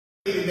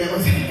that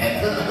was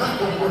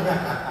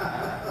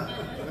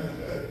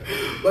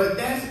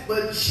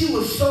but she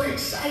was so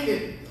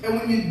excited, and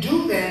when you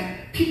do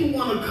that, people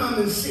want to come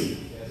and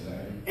see.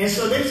 And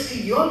so they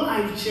see your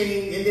life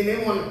change, and then they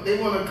want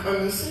to come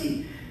and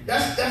see.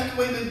 That's the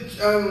way that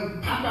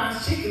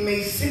Popeye's chicken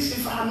made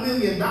 $65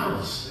 million.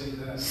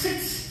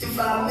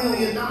 $65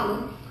 million.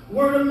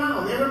 Word of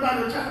mouth.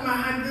 Everybody was talking about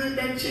how good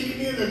that chicken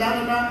is, and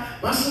da-da-da.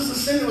 My sister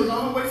Cindy was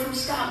all the way from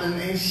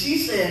Scotland, and she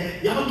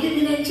said, y'all give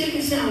me that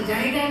chicken sandwich.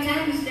 I ain't got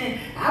time to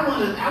stand. I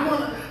want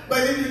to.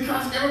 But it's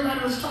because everybody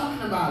was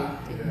talking about it.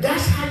 Yeah.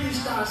 That's how you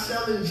start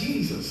selling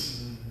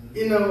Jesus.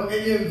 You know,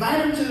 and you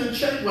invite them to the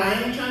church. Well,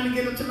 I ain't trying to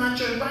get them to my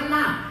church. Why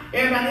not?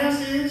 Everybody else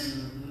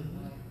is.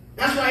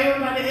 That's why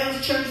everybody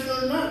else church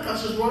filling up,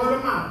 because it's word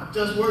of mouth.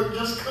 Just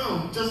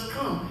come.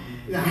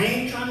 You know, I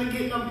ain't trying to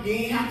get them. You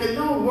ain't have to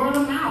know, word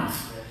of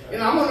mouth.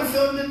 And I want to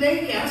fill the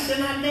daycare. I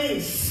send out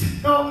names.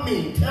 Help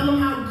me. Tell them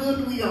how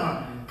good we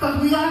are.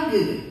 Because we are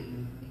good.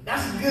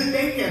 That's a good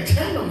daycare.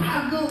 Tell them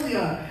how good we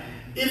are.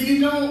 If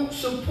you don't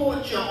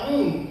support your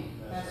own,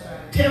 that's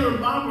right. Terry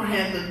Barber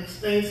had the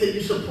thing said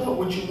you support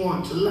what you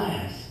want to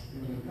last.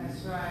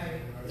 That's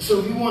right. So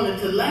if you want it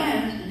to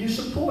last, you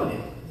support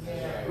it.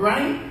 Yeah.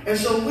 Right? And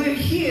so we're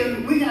here.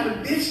 We got a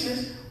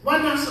business.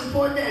 Why not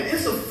support that?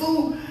 It's a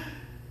foolish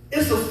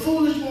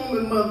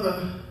woman,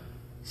 Mother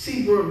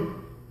Seabrook,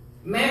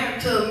 married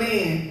to a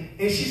man,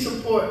 and she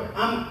support,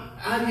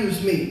 I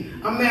use me.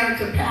 I'm married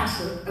to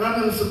pastor, and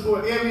I'm going to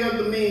support every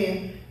other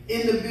man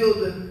in the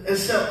building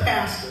except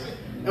pastor.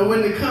 And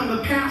when they come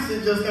to pastor,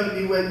 it's just going to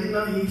be, well, you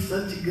know, he's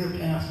such a good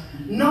pastor.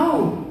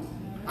 No,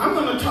 I'm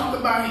going to talk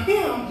about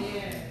him.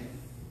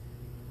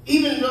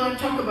 Even though I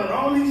talk about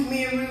all these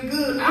men real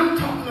good, I'm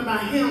talking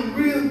about him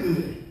real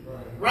good.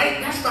 Right?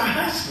 That's my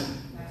husband.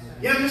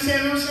 You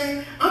understand what I'm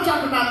saying? I'm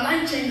talking about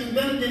life changing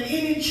better than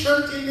any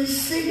church in this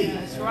city.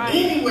 That's right.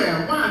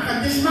 Anywhere. Why?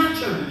 Because this is my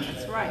church.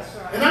 That's right.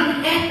 And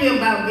I'm happy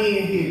about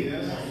being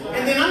here.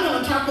 And then I'm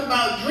going to talk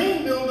about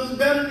dream builders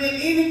better than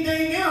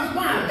anything else.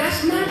 Why?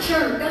 That's my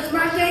church. That's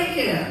my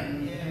daycare.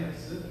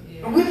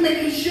 And we're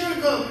making sure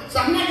to go. So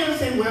I'm not going to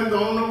say, well,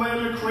 going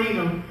over to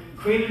Cradle.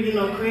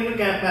 Cradle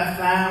got about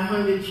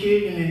 500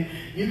 children, and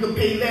you can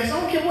pay less. I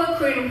don't care what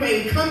Cradle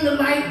pays. Come to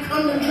life,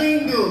 come to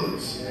dream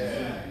builders.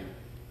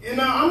 You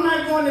know, I'm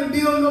not going to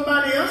build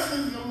nobody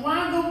else's.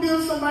 Why go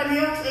build somebody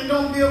else and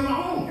don't build my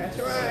own? That's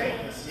right.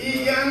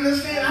 You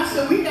understand? I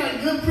said, we got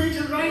good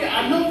preachers right here.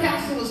 I know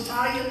Pastor was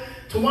tired.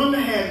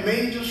 Tawanda had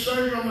major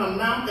surgery on her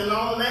mouth and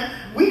all that.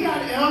 We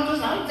got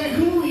elders. I don't think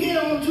who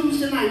here on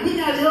Tuesday night. We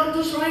got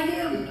elders right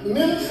here,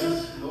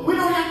 ministers. We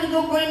don't have to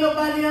go bring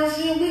nobody else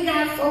in. We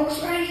got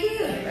folks right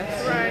here.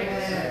 That's right.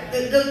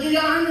 Do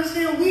y'all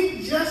understand?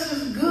 We just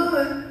as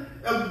good.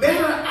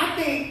 Better,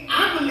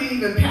 I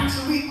believe in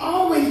Pastor. We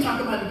always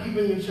talk about the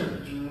people in the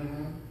church.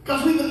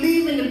 Because we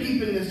believe in the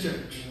people in this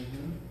church.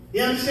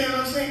 You understand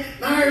what I'm saying?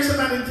 Now, I heard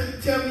somebody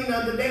tell me the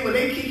other day, well,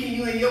 they kicking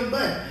you in your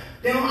butt.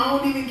 I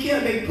don't even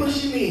care. They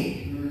pushing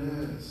me.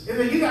 They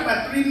say, you got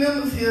about 3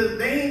 members here.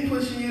 They ain't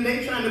pushing you.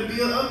 They trying to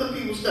build other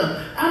people's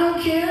stuff. I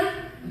don't care.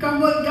 Because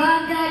what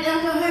God got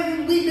ever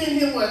had, we've been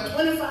here,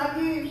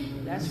 25 years?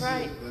 That's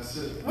right. That's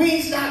it. We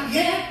ain't stopped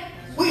yet.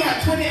 We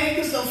got 20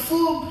 acres of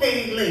full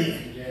paid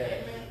land.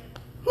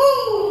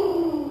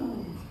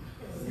 Woo!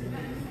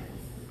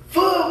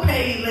 Full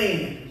paid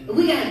land.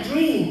 We got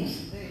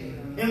dreams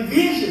and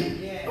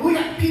vision. And we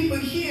got people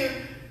here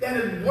that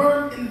are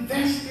worth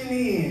investing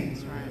in.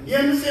 You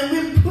understand?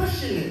 We're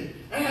pushing it.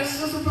 I got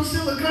Sister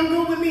Priscilla, come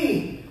go with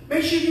me.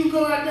 Make sure you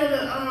go out there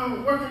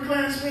to Working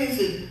Class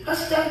Wednesday. Her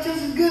stuff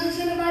just as good as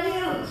anybody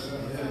else.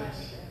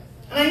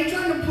 And I ain't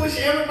trying to push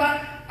everybody.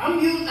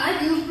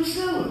 I use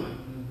Priscilla.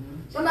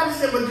 Somebody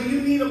said, well, do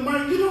you need a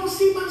mic? You don't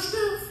see my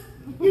stuff.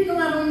 You know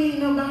I don't need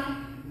nobody.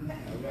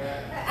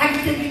 I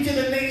can take you to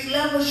the next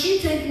level. She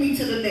takes me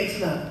to the next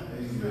level.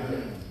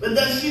 But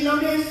does she know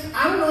this?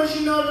 I don't know if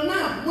she knows it or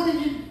not.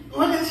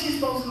 What is she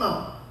supposed to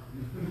know?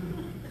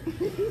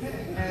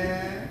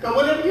 Because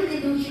whatever you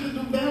can do, she can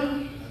do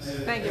better.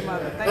 Thank you,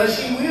 Mother. But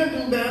she will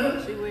do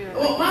better. She will.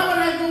 Well, why would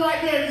I go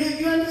out there?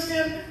 You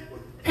understand?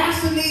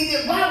 Pastor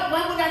needed.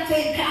 Why would I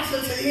take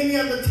Pastor to any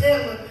other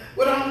tailor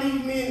with all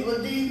these men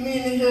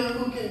in here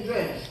who can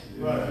dress?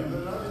 Right.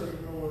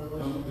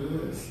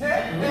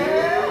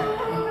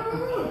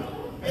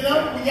 You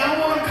know, y'all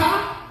want a car?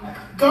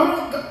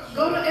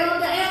 Go to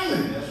Elder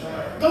Allen.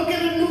 Go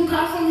get a new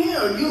car from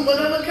here. You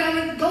whatever kind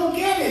of, go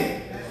get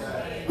it.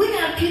 We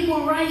got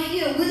people right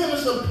here. We're gonna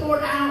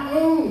support our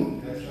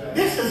own.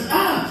 This is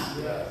us.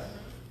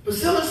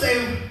 Priscilla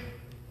said,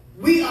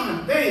 we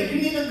are they.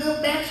 You need a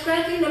good back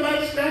scratching?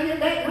 Nobody scratching your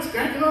back? We're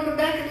scratching on the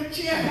back of the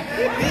chair.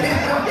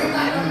 We're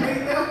not gonna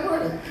make that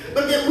work.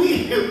 But then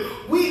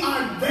we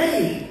are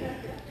they.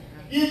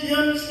 You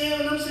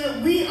understand what I'm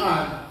saying? We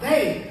are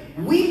they.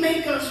 We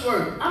make us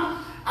work.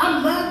 I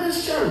love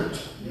this church.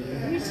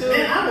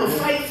 Man, I will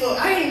fight for.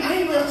 I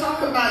ain't gonna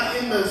talk about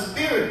in the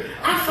spirit.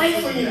 I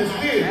fight for you in the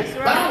spirit,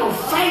 but I will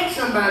fight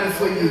somebody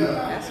for you.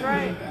 That's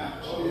right.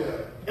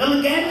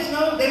 Elder Gaddis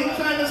know they were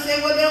trying to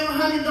say whatever,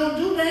 honey, don't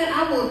do that.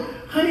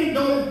 Honey,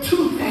 don't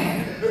do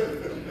that.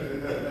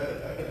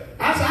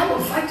 I said, I will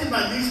fight you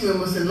about these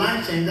members in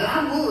life change.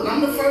 I would.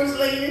 I'm the first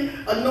lady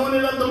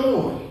anointed of the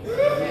Lord.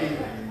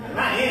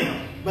 I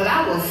am. But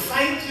I will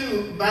fight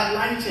you about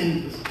life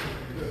changes.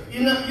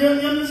 You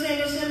understand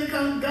what I'm saying?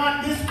 Because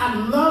God, I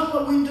love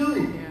what we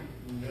do.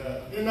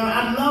 You know,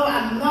 I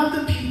love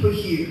the people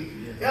here.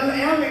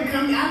 Ellen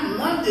come here. I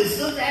love this.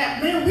 Sister,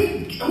 man,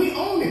 we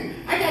own it.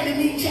 I got to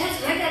meet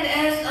Chastity. I got to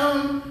ask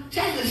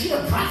Chastity, is she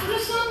a prophet or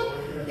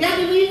something? Y'all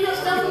be reading her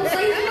stuff on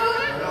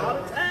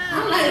Facebook?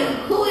 I'm like,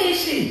 who is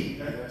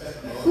she?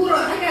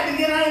 I got to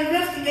get our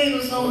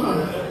investigators on her.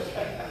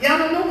 Y'all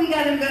don't know we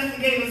got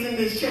investigators in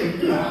this church.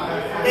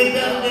 They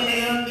better than the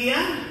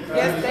FBI.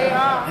 Yes, they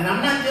are. And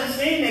I'm not just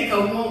saying that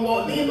because we won't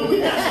walk in, but we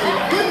got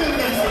some good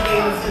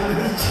investigators in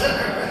this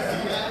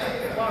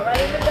church. All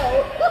right in the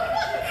door.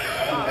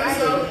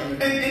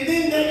 And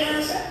then they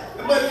asked,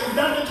 but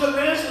Dr.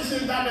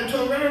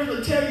 Torres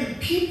would tell you,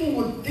 people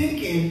were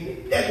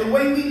thinking that the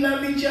way we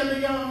love each other,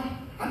 y'all,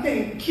 I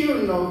think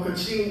Kira knows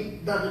because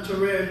Dr.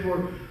 Torres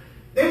worked,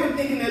 they were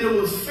thinking that it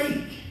was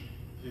fake.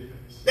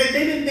 They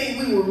didn't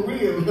think we were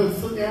real.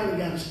 So I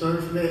got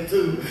stirred for that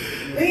too.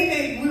 They didn't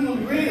think we were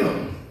real.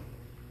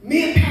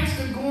 Me and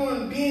Pastor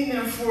Gordon being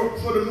there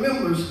for the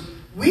members,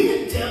 we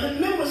didn't tell it,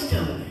 members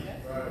telling it.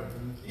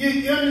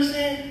 You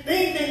understand?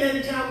 They didn't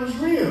think that job was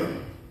real.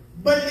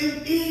 But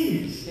it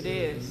is. It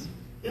is.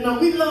 You know,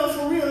 we love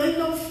for real. Ain't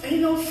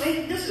no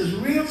fake. This is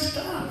real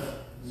stuff.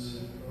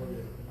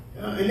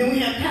 And then we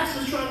had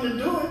pastors trying to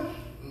do it.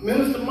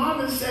 Minister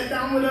Marvin sat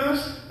down with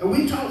us and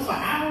we talked for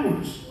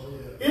hours.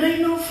 It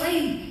ain't no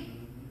fake.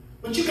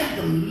 But you got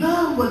to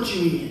love what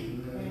you're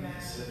in. Amen.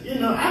 You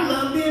know, I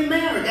love being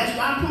married. That's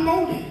why I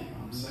promote it.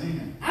 I'm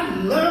saying. I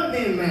love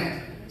being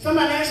married.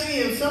 Somebody asked me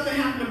if something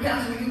happened to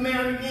Pastor, will you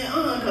marry again?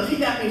 Because he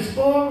got me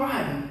spoiled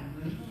riding.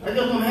 I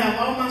just want to have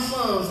all my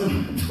sons and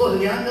my daughter.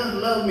 Y'all just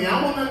love me.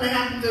 I want nothing to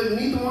happen to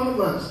neither one of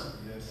us.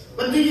 Yes.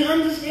 But do you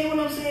understand what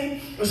I'm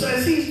saying? So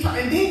as he's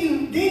talking,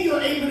 then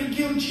you're able to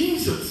give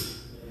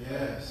Jesus.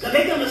 Yes. Because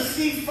they're going to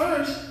see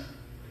first.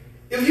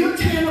 If you're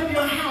tearing up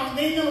your house,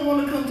 they're going to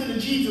want to come to the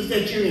Jesus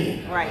that you're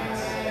in. Right.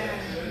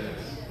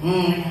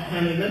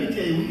 Honey, let me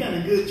tell you, we got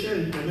a good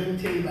church, but let me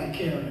tell you about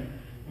Carolyn.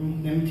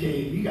 Let me tell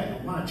you, you got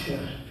to watch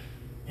her.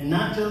 And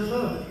not just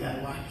her. You got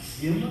to watch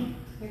Silver,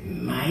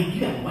 Mike. You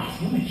got to watch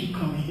him as you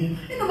come in here.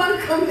 Ain't nobody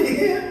coming in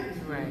here.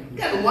 Right. You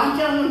got to watch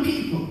out on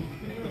people.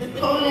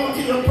 Hold on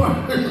to your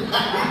purpose.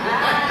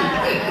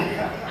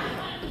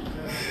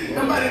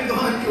 Nobody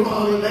going through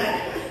all of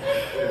that.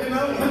 You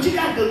know, but you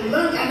got to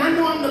learn, and I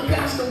know I'm the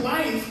pastor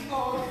wife,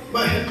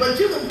 but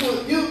you can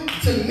put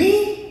to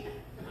me,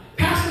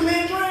 Pastor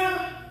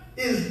Mandrell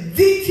is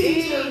the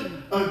teacher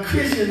of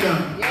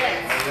Christendom.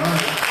 Yes. All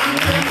right. I'm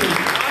telling you.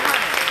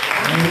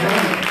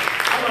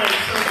 All right.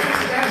 So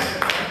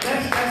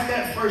that's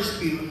that first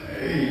spiel.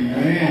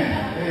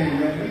 Amen.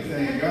 Amen. We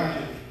thank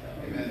God.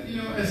 Amen. You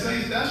know, and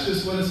saints, that's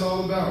just what it's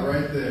all about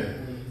right there.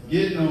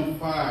 Getting on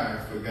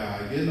fire for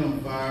God, getting on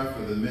fire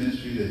for the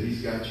ministry that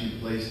He's got you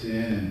placed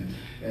in,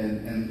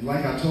 and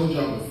like I told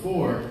y'all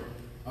before,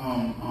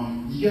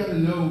 you gotta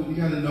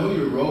know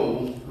your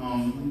role,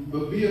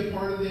 but be a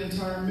part of the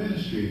entire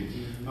ministry.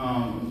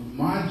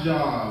 My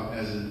job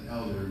as an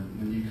elder,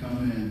 when you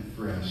come in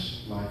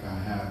fresh, like I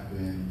have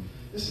been,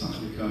 it's not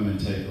to come and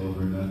take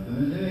over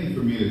nothing. It ain't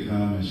for me to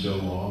come and show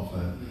off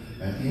and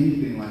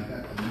anything like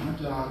that. But my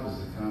job is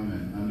to come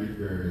and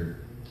undergird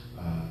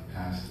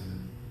pastor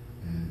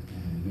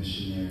and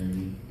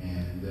missionary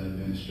and the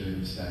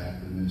administrative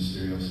staff, the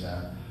ministerial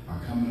staff are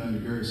coming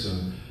undergird. So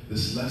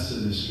this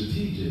lesson is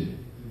strategic.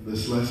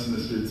 This lesson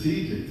is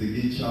strategic to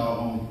get y'all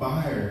on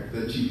fire,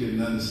 that you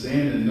can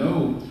understand and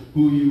know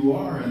who you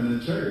are in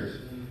the church.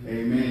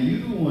 Amen. You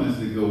the ones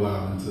that go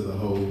out into the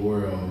whole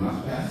world,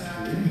 not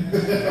pastor.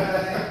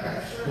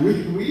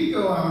 we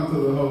go out into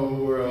the whole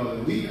world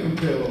and we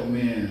compel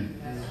men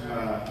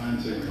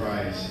unto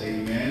Christ.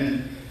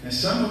 Amen. And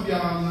some of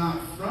y'all are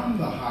not from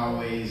the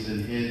highways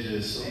and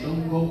hedges, so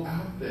don't go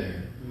out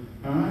there.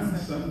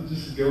 So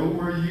just go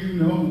where you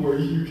know where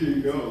you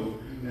can go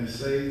and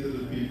say to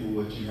the people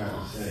what you have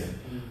to say.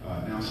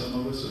 Now, some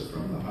of us are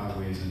from the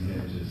highways and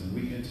hedges, and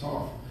we can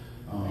talk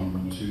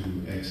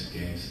to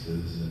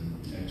ex-gangsters and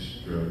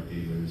ex-drug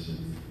dealers,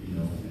 and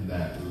in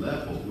that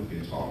level, we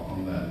can talk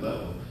on that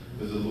level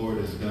because the Lord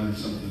has done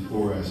something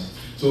for us.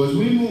 So as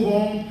we move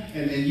on,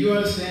 and you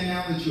understand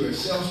now that you're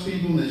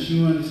salespeople, that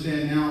you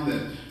understand now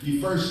that you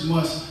first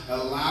must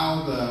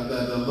allow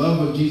the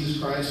love of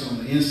Jesus Christ on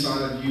the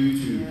inside of you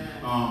to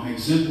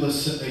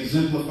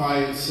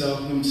exemplify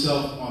himself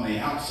on the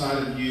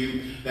outside of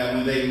you, that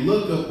when they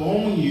look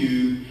upon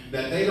you,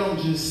 that they don't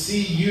just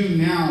see you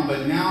now,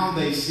 but now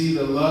they see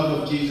the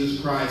love of Jesus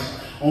Christ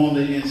on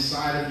the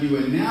inside of you.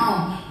 And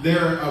now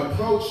their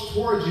approach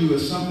towards you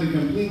is something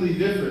completely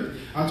different.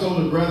 I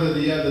told a brother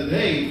the other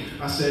day,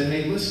 I said,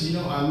 hey, listen,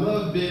 I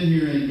love being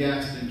here in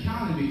Gaston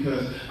County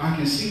because I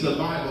can see the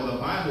Bible. The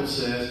Bible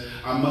says,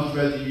 I'd much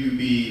rather you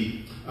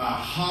be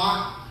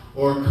hot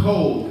or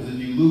cold. Because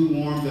if you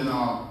lukewarm, then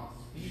I'll.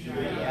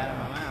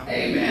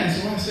 Amen.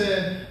 So I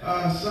said,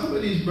 some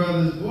of these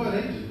brothers, boy,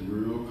 they just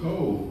real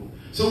cold.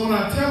 So when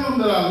I tell them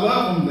that I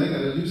love them, they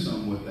got to do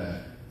something with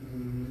that.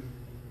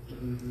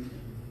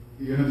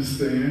 You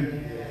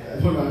understand?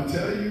 When I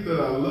tell you that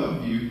I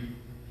love you,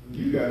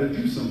 you got to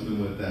do something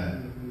with that.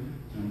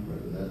 And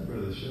brother, that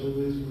brother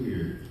sure is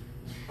weird.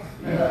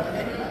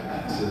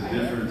 It's a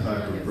different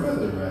type of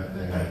brother right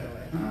there.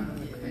 Huh?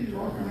 He's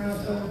walking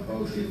around telling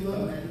folks he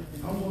loves.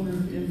 I wonder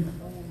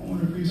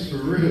if he's for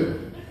real.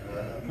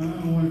 I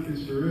wonder if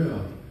he's for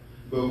real.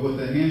 But with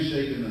a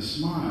handshake and a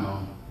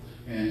smile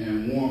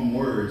and warm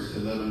words to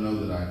let them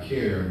know that I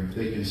care,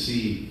 they can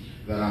see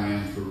that I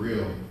am for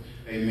real.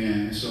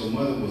 Amen. And so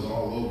mother was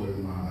all over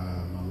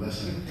my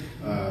lesson.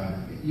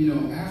 You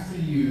know, after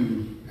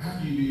you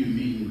do your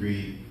meet and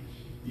greet,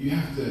 you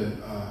have to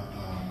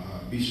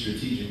be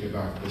strategic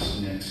about this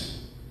next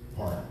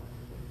part.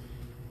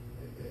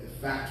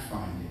 Fact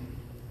finding,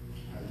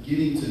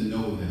 getting to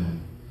know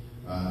them,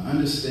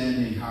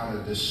 understanding how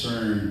to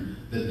discern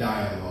the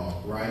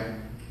dialogue, right?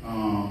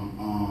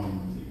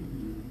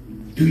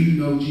 Do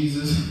you know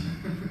Jesus?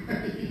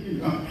 You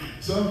know,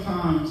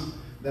 sometimes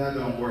that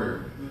don't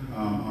work.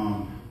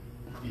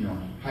 You know,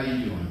 how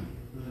you doing?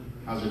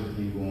 How's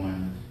everything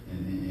going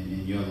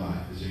in your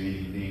life? Is there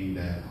anything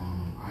that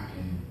I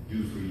can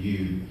do for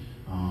you?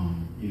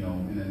 You know,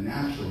 in a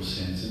natural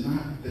sense, and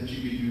not that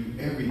you can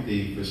do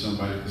everything for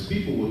somebody, because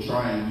people will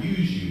try and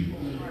use you.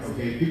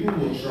 Okay, people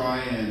will try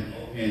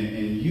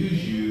and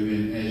use you,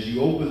 and as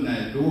you open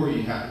that door,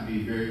 you have to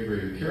be very,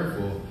 very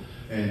careful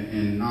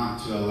and not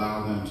to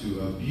allow them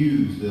to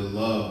abuse the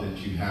love that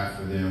you have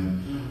for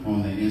them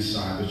on the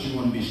inside. But you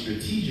want to be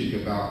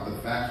strategic about the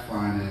fact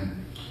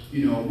finding.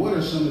 You know, what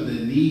are some of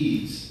the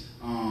needs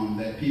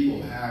that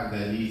people have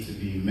that need to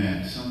be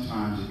met?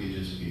 Sometimes it could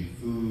just be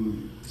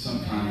food.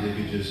 Sometimes it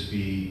could just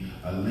be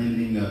a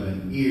lending of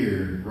an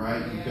ear,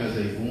 right? Because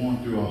they're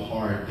going through a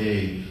hard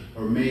day.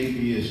 Or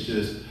maybe it's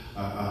just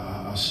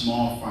a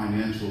small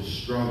financial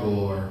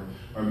struggle,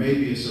 or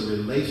maybe it's a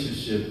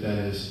relationship that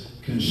is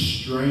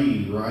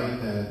constrained,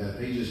 right? That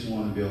they just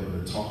want to be able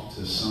to talk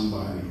to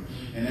somebody.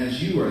 And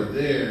as you are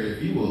there,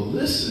 if you will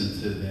listen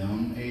to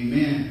them,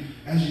 amen,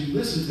 as you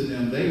listen to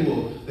them, they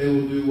will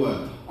do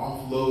what?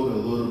 Offload a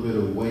little bit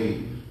of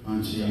weight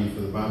unto you.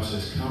 For the Bible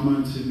says, come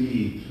unto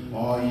me,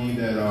 all ye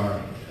that are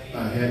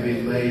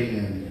heavy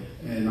laden,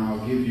 and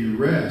I'll give you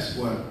rest.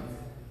 What?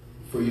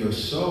 For your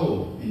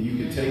soul. And you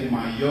can take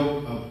my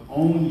yoke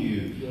upon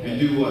you and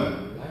do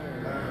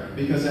what?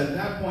 Because at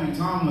that point in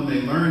time when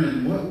they learn,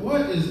 and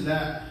what is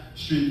that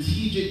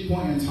strategic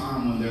point in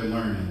time when they're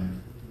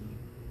learning?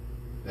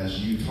 That's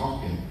you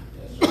talking.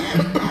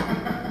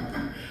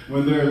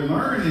 When they're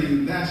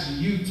learning, that's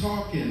you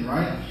talking,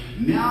 right?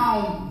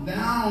 Now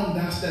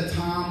that's that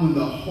time when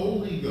the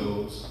Holy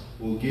Ghost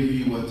will give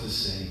you what to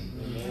say.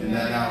 In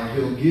that hour,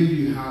 he'll give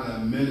you how to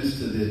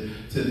minister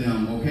to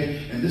them,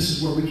 okay? And this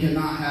is where we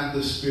cannot have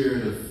the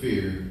spirit of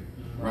fear,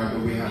 right?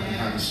 But we have to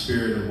have the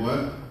spirit of what?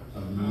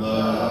 Of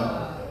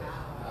love.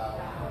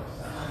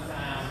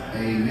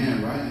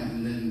 Amen, right?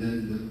 And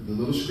then the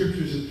little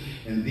scriptures,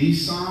 and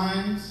these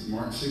signs,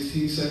 Mark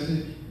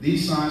 16:17,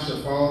 these signs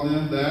shall follow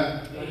them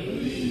that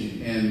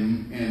believe.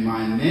 And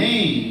my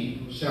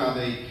name shall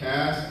they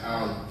cast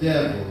out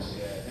devils,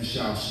 and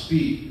shall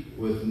speak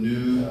with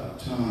new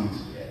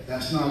tongues.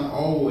 That's not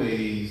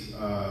always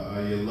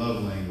your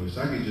love language.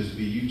 That could just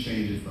be you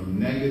changing from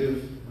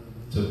negative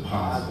to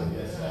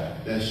positive.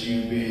 That's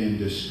you being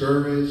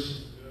discouraged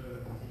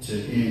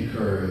to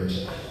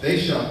encourage. They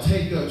shall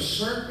take up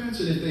serpents,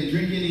 and if they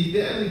drink any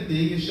deadly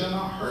thing, it shall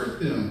not hurt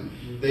them.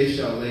 They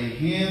shall lay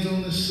hands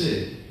on the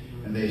sick,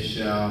 and they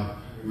shall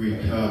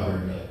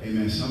recover.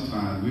 Amen.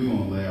 Sometimes we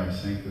won't lay our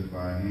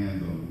sanctified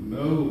hands on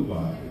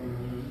nobody.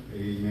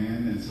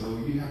 Amen. And so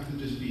you have to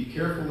just be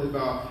careful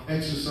about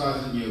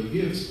exercising your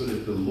gifts, but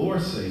if the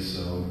Lord says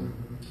so,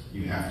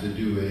 you have to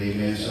do it.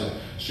 Amen. So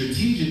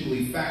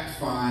strategically fact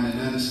find and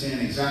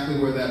understand exactly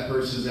where that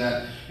person's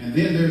at. And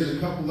then there's a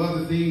couple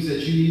other things that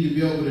you need to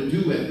be able to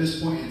do at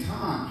this point in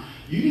time.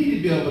 You need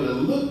to be able to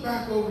look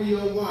back over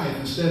your life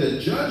instead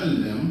of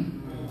judging them.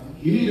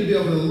 You need to be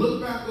able to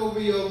look back over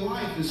your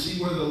life and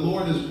see where the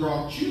Lord has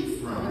brought you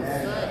from.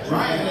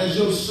 Right? And as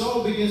your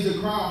soul begins to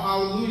cry,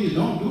 hallelujah,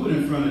 don't do it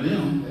in front of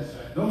them.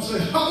 Don't say,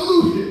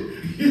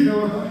 hallelujah. You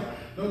know,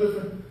 no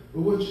different.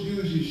 But what you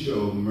do is you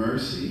show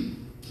mercy,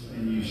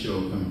 and you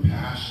show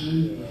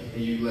compassion,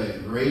 and you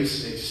let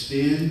grace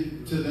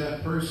extend to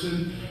that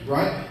person,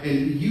 right?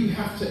 And you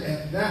have to,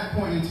 at that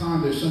point in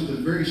time, there's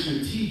something very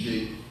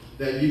strategic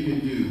that you can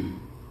do.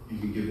 You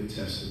can give a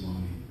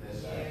testimony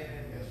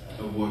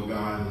of what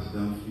God has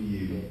done for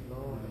you.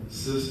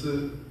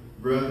 Sister,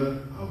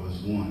 brother, I was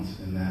once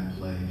in that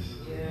place.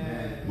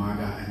 My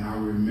God, and I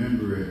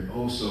remember it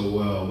oh so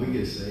well. We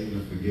get saved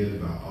and forget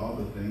about all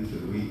the things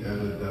that we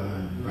ever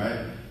done,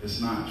 right?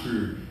 It's not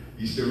true.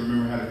 You still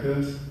remember how to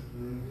cuss?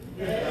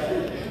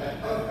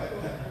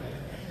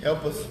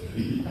 Help us.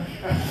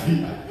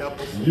 Help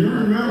us. You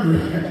remember.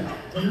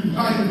 You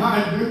might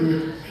not do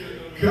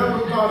it.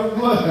 Covered by the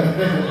blood.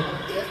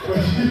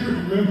 But you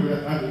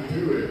remember how to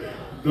do it.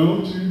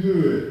 Don't you do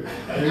it.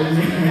 Amen.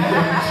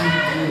 Don't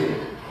you do it.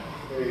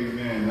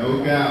 Amen.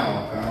 No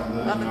doubt. God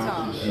does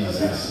not for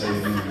Jesus.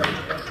 Amen.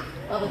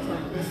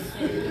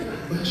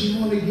 But you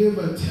want to give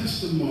a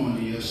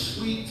testimony, a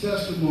sweet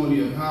testimony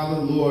of how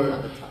the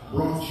Lord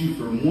brought you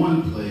from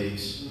one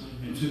place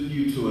and took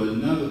you to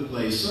another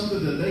place,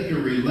 something that they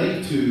can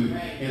relate to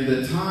in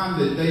the time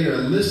that they are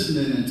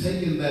listening and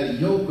taking that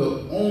yoke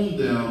up on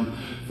them.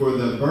 For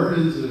the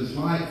burdens is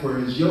light, for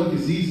his yoke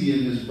is easy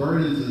and his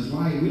burdens is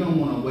light. We don't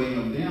want to weigh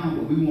them down,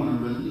 but we want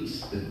to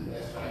release them.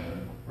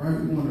 Right?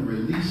 We want to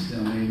release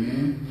them,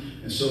 amen.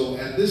 And so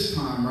at this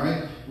time,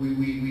 right,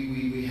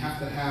 we have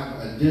to have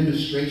a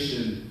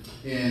demonstration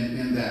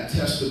in that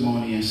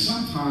testimony. And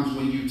sometimes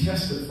when you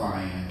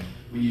testify,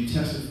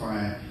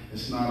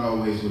 it's not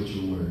always with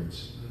your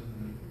words.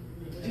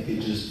 It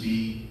could just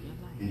be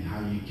in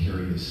how you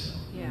carry yourself.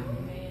 Yeah.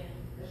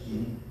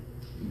 It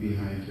could be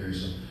how you carry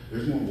yourself.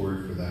 There's more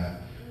word for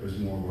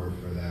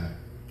that.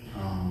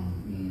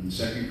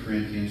 2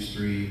 Corinthians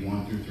 3,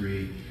 1 through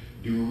 3.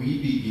 Do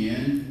we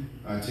begin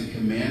to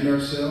command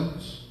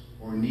ourselves,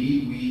 or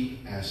need we,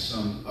 as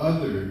some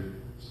other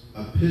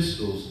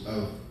epistles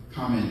of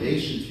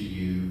commendation to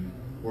you,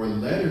 or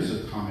letters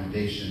of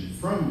commendation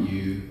from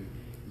you?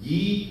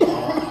 Ye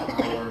are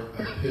our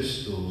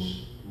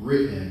epistles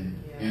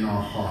written in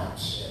our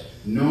hearts,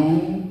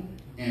 known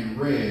and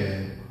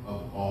read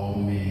of all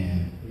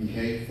men.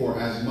 Okay? For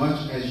as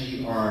much as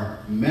ye are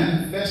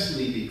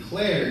manifestly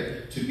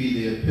declared to be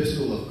the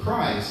epistle of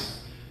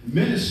Christ,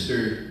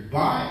 ministered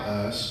by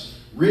us,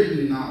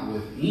 written not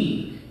with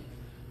ink,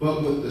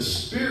 but with the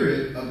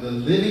Spirit of the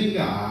living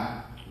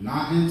God,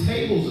 not in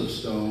tables of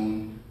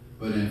stone,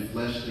 but in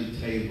fleshly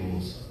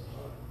tables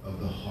of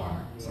the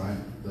heart. Right?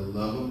 The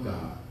love of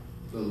God,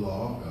 the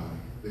law of God,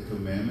 the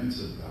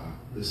commandments of God,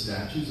 the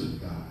statutes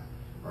of God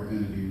are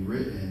going to be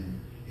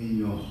written in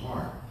your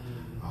heart.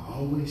 I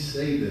always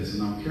say this,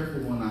 and I'm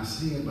careful when I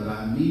say it, but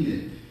I mean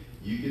it.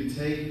 You can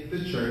take the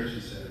church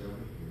and set it over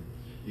here.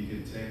 You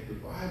can take the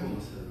Bible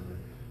and set it over here.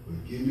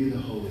 But give me the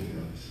Holy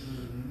Ghost.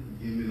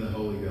 Give me the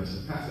Holy Ghost.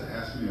 And Pastor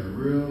asked me a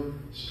real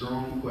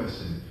strong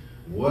question.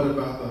 What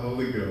about the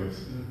Holy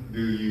Ghost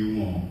do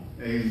you want?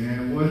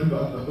 Amen. What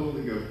about the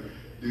Holy Ghost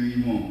do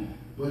you want?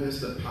 But it's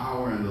the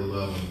power and the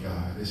love of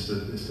God. It's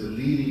the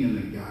leading and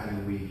the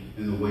guiding me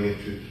in the way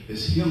of truth.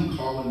 It's him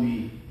calling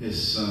me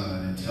his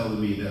son and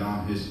telling me that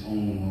I'm his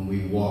own when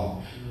we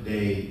walk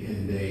day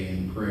and day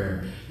in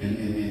prayer.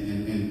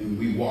 And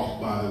we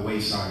walk by the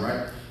wayside,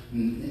 right?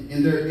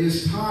 And there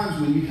is times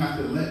when you have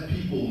to let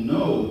people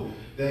know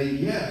that,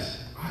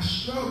 yes, I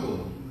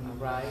struggle.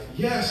 Right.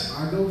 Yes,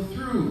 I go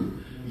through.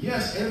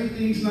 Yes,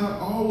 everything's not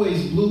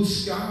always blue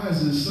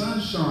skies and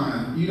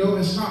sunshine. You know,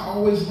 it's not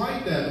always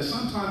like that. But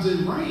sometimes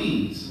it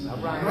rains.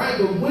 Right?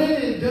 But when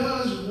it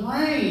does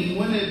rain,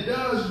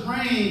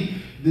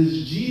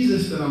 this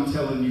Jesus that I'm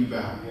telling you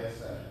about,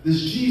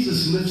 this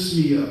Jesus lifts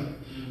me up.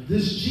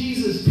 This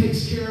Jesus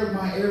takes care of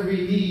my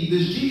every need.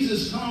 This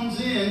Jesus comes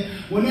in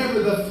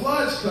whenever the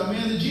floods come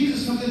in. This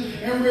Jesus comes in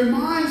and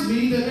reminds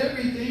me that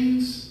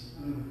everything's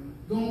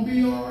going to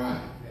be all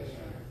right.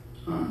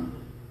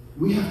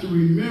 We have to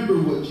remember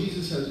what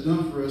Jesus has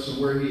done for us and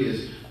where he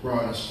has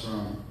brought us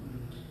from.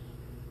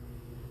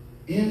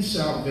 In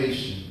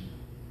salvation,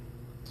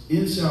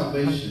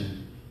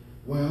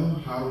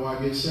 well, how do I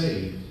get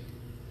saved?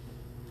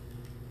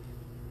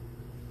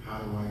 How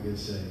do I get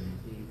saved?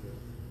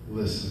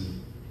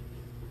 Listen,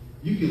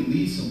 you can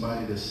lead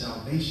somebody to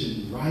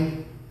salvation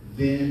right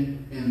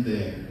then and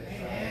there.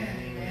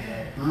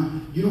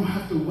 You don't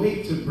have to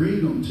wait to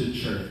bring them to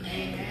church.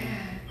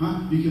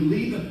 You can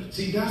lead them.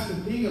 See, that's the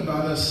thing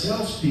about us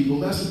salespeople.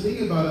 That's the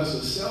thing about us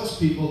as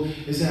salespeople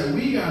is that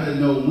we got to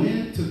know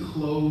when to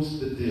close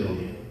the deal.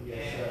 You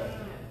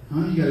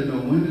got to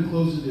know when to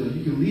close the deal.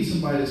 You can lead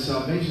somebody to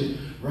salvation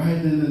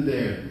right then and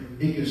there.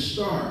 It can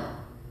start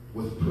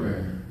with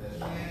prayer.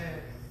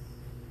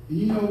 And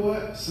you know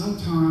what?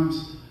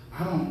 Sometimes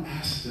I don't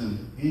ask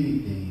them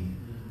anything.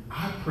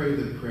 I pray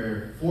the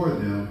prayer for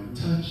them,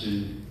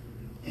 touching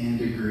and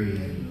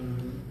agreeing.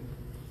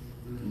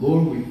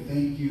 Lord, we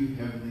thank you,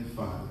 Heavenly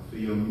Father, for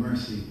your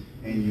mercy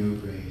and your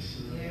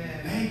grace.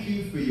 Yes. Thank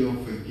you for your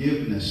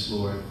forgiveness,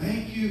 Lord.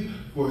 Thank you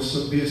for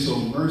being so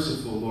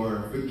merciful,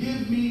 Lord.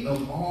 Forgive me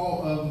of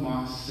all of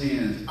my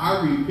sins.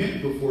 I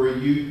repent before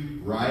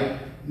you right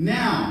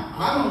now.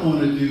 I don't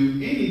want to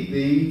do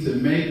anything to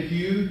make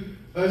you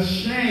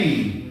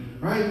ashamed.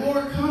 Right?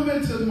 Lord, come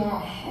into my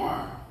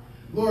heart,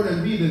 Lord,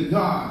 and be the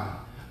God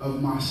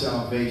of my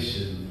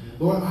salvation.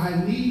 Lord,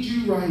 I need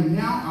you right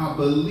now. I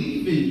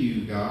believe in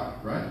you,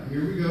 God. Right?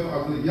 Here we go.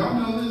 I believe. Y'all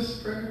know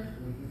this prayer?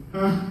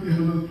 Huh?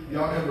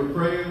 Y'all ever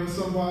praying with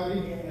somebody?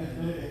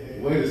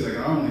 Wait a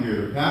second. I want to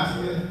hear the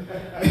pastor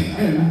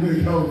and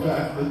we go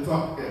back to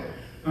talking.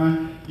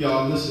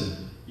 Y'all,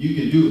 listen. You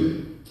can do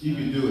it. You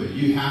can do it.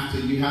 You have to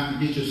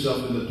get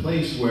yourself in the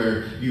place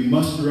where you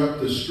muster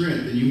up the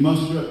strength and you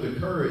muster up the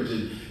courage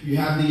and you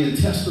have the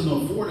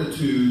intestinal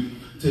fortitude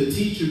to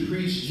teach and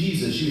preach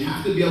Jesus. You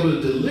have to be able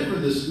to deliver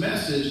this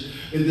message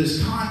and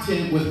this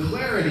content with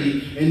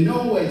clarity and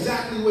know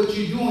exactly what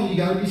you're doing. You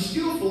got to be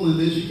skillful in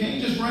this. You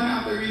can't just run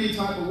out there any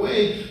type of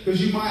way because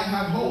you might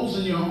have holes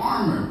in your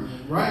armor,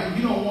 right? And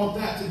you don't want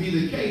that to be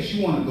the case.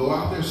 You want to go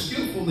out there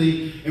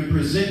skillfully and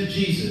present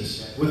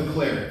Jesus with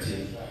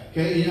clarity.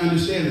 Okay, you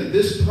understand that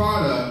this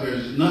product,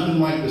 there's nothing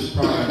like this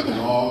product in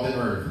all the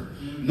earth.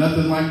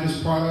 Nothing like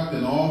this product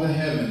in all the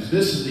heavens.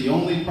 This is the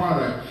only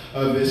product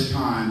of its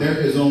kind. There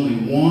is only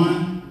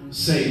one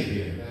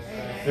Savior.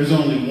 There's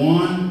only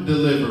one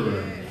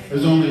deliverer.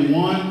 There's only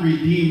one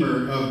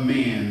redeemer of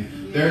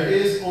man. There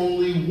is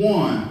only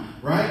one,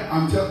 right?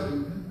 I'm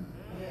telling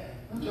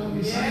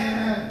you saying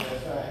that.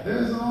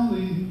 There's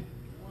only,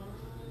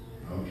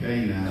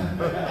 okay now.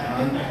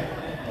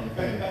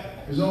 Okay.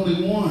 There's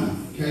only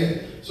one,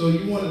 okay? So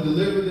you want to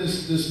deliver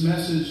this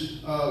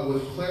message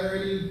with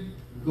clarity,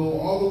 go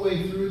all the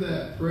way through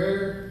that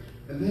prayer,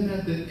 and then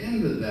at the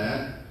end of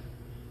that,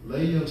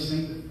 lay your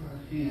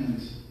sanctified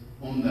hands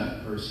on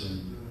that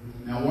person.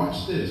 Now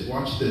watch this,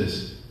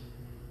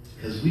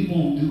 because we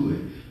won't do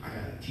it. I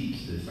got to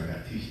teach this.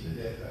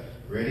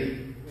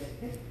 Ready?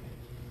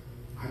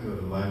 I go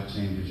to Life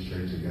Changers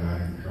Church of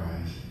God in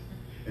Christ.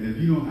 And if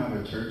you don't have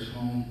a church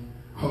home,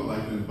 I would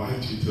like to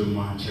invite you to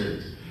my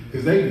church.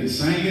 Because they be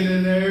singing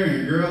in there,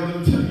 and girl, let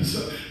me tell you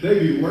something. They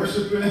be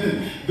worshiping,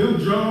 and them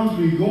drums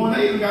be going.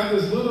 They even got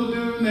this little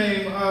dude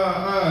named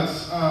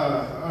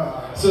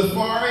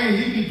Safari, and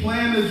he be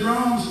playing the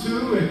drums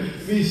too, and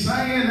be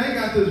singing. They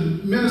got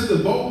this Minister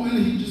Boatman,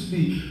 he just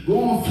be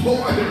going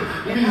forward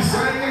and be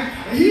singing,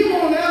 and he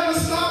won't ever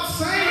stop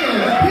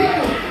singing. And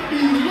people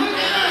be looking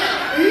at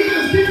him, and he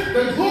just keeps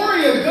the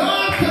glory of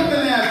God coming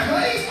in that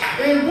place.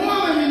 And boy,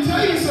 let me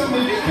tell you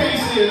something, you can't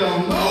see it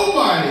on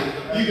nobody.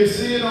 You can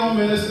see it on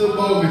Minister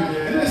Bowman.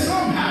 And then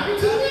something happened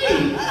to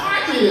me.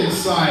 I get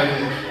excited.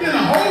 Then the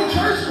whole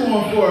church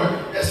going for it.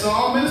 It's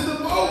all Minister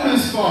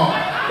Bowman's fault.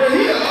 But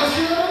he an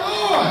usher of the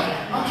Lord.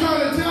 I'm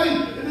trying to tell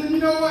you. And then you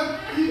know what?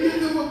 You get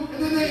them,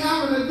 and then they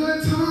having a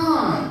good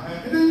time.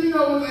 And then you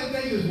know what?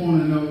 They just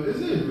want to know,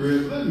 is it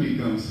real? Let me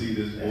come see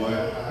this boy.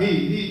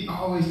 He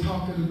always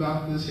talking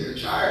about this here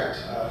church.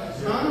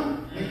 Huh?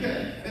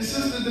 Okay. And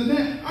Sister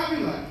Danette, I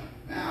be like,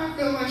 man, I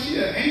felt like she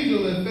an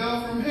angel that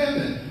fell from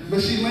heaven.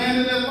 But she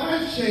landed at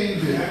Life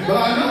Changer. But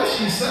I know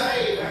she's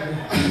saved.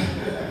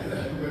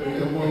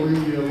 Come on,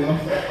 leave me alone.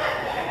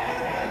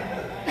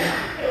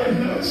 I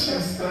know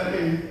she's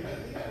saved.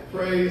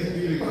 Praise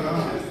be to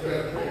God.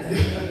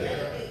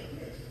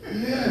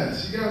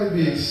 Yes, you got to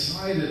be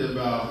excited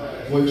about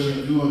what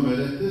you're doing. But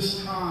at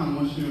this time,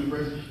 once you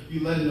embrace, you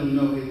letting them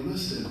know, hey,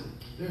 listen,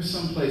 there's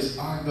some place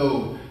I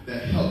go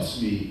that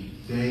helps me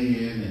day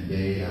in and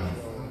day out.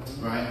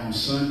 Right? On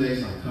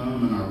Sundays, I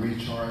come and I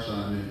recharge and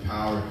I'm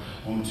empowered.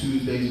 On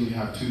Tuesdays, we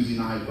have Tuesday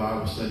night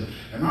Bible study.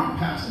 And our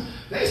pastor,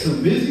 they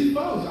some busy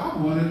folks. I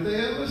wonder if they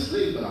ever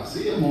sleep, but I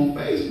see them on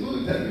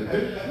Facebook.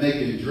 They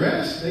can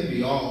dress. They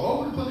be all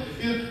over the place.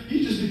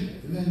 You just be,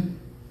 and then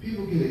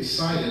people get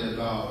excited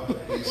about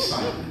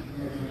excitement.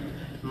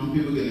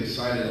 People get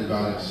excited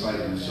about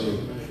excitement. So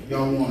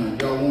y'all wanna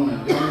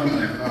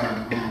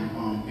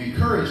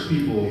encourage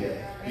people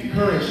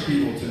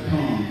to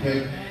come.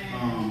 Okay.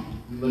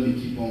 Let me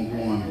keep on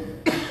going.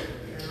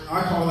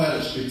 I call that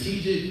a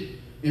strategic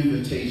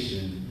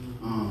invitation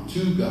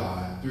to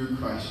God through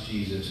Christ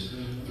Jesus,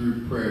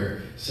 through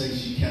prayer.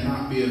 Saints, you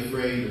cannot be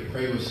afraid to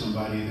pray with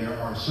somebody. There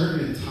are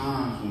certain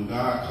times when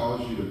God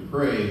calls you to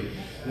pray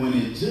when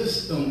it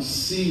just don't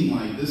seem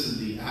like this is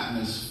the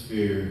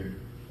atmosphere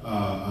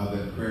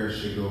that prayer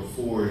should go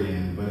forward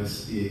in, but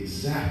it's the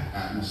exact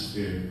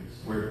atmosphere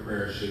where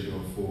prayer should go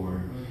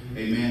forward.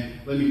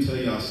 Amen. Let me tell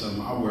y'all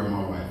something. I wear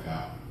my wife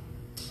out.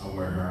 I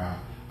wear her out.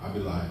 I'll be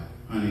like,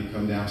 honey,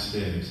 come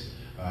downstairs.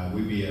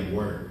 We be at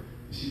work.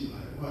 And she be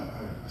like, what?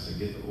 I said,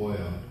 get the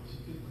oil. She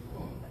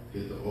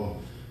get the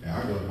oil. And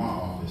I go to my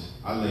office.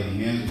 I lay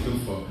hands with them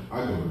folks.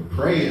 I go to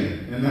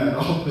praying in that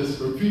office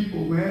for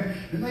people, man.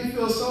 And they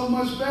feel so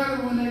much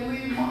better when they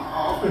leave my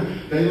office.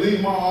 They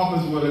leave my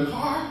office with a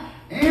car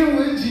and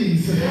with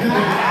Jesus.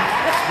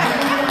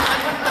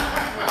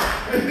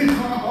 They leave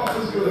my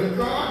office with a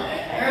car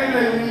and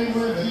they leave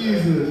with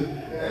Jesus.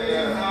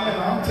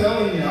 I'm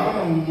telling you, I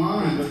don't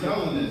mind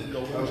telling it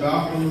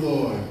about the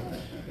Lord.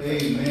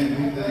 Amen.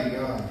 We thank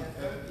God.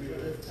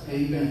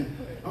 Amen.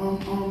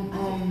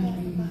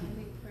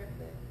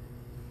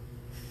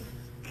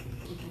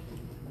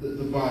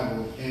 The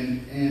Bible,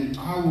 and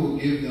I will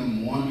give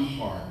them one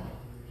heart,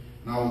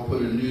 and I will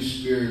put a new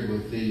spirit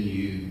within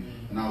you,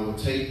 and I will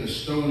take the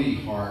stony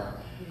heart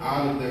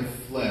out of their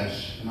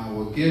flesh, and I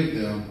will give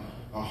them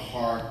a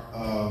heart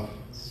of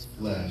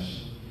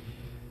flesh.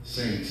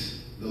 Saints,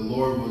 the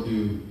Lord will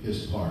do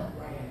his part.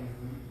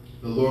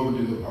 The Lord will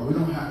do the part. We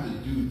don't have to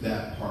do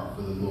that part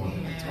for the Lord.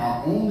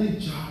 Our only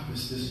job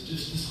is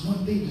this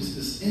one thing, just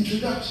this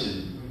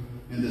introduction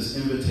and this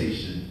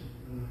invitation.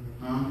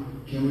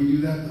 Can we do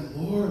that? The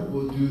Lord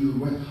will do the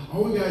way.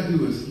 All we got to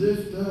do is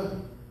lift up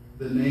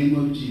the name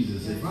of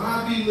Jesus. If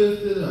I be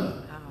lifted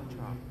up,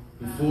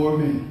 Before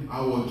men,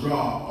 I will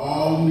draw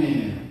all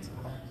men.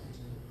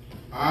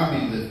 I'll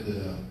be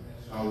lifted up.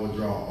 I will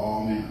draw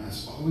all men.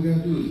 That's all we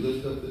got to do is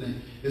lift up the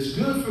name. It's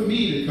good for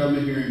me to come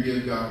in here and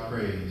give God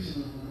praise.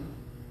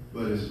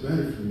 But it's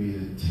better for me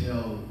to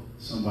tell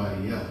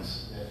somebody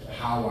else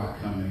how I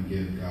come and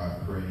give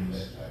God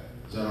praise.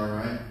 Is that all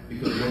right?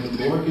 Because what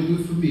the Lord can do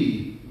for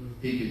me,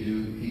 He could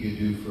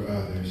do for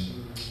others.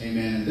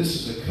 Amen. And this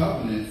is a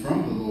covenant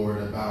from the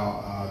Lord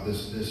about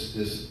this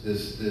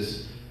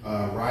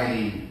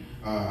writing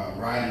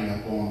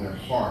upon their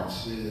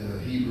hearts.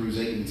 Hebrews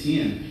 8 and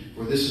 10.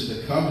 For this is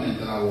the covenant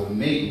that I will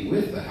make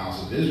with the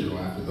house of Israel.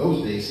 After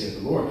those days, saith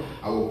the Lord,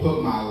 I will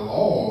put my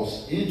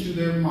laws into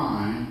their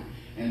mind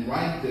and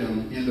write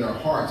them in their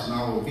hearts, and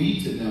I will be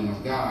to them a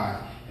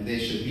God, and they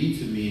shall be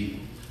to me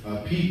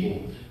a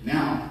people.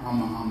 Now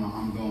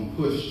I'm going to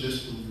push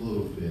just a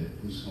little bit.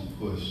 I'm just going to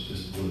push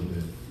just a little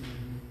bit.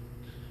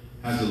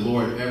 Has the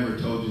Lord ever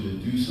told you to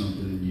do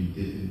something and you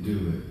didn't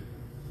do it?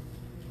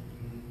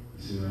 You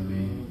see what I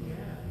mean?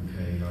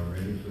 Okay, y'all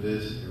ready for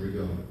this? Here we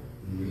go.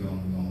 We're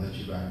going to let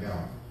you back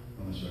out.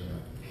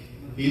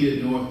 He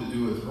didn't know what to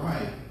do with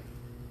right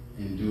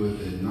and do it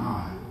did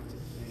not.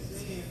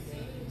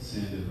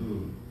 Sin to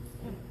who?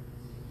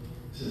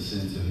 It's a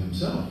sin to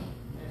himself.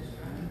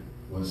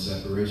 What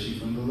separates you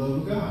from the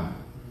love of God?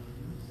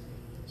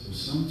 So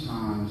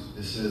sometimes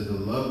it says the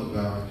love of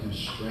God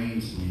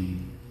constrains me.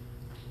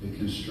 It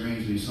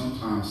constrains me.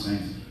 Sometimes,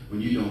 saints, when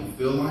you don't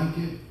feel like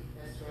it,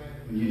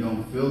 when you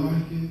don't feel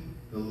like it,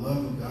 the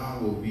love of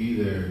God will be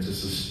there to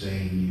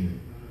sustain you.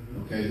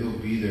 Okay, He'll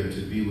be there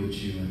to be with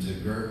you and to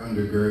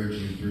undergird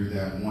you through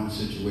that one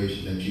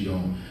situation that you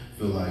don't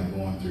feel like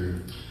going through.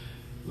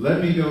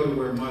 Let me go to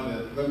where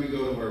mother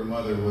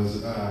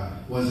was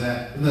at.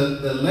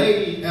 The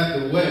lady at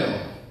the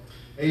well.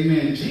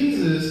 Amen.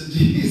 Jesus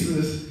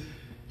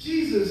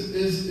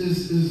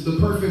is the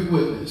perfect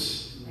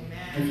witness.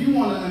 Amen. If you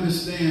want to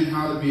understand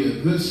how to be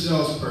a good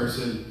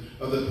salesperson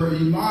of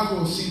you might as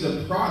well see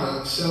the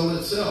product sell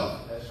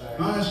itself. That's right.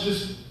 No, it's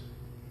just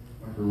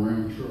like a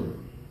Ram truck.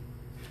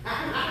 I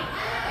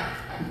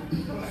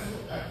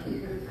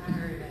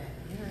heard that.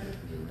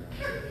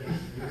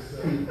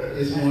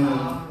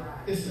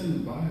 It's in the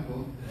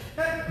Bible.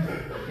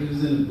 It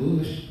was in the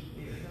bush.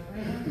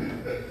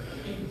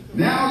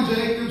 Now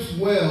Jacob's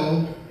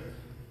well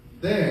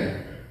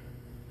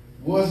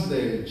was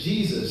there.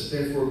 Jesus,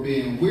 therefore,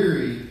 being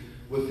weary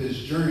with his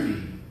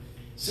journey,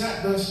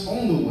 sat thus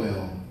on the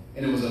well,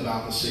 and it was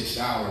about the 6th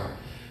hour.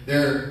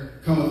 There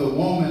cometh a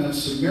woman of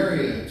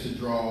Samaria to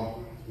draw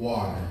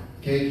water.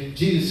 Okay,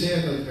 Jesus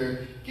said unto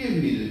her, give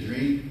me to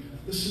drink.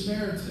 The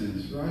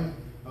Samaritans, right?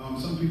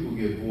 Some people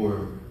get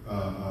bored.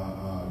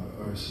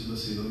 Let me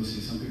see.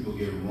 Some people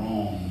get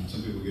wrong.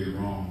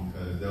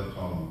 Because they'll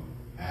call them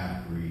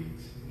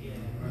half-breeds. Yeah.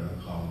 Or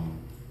they'll call them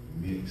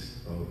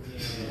mixed folks.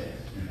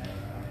 Yeah.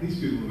 These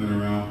people have been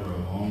around for a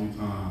long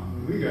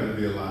time. We got to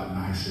be a lot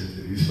nicer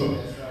to these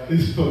folks. Right.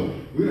 These folks,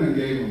 we done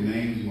gave them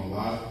names a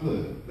lot.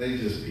 Look, they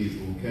just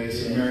people, okay? Yeah.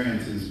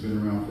 Samaritans has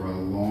been around for a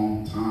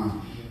long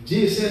time.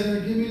 Jesus said to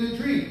her, give me to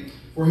drink.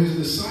 For his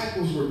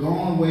disciples were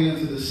gone away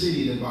into the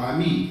city to buy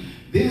meat.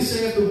 Then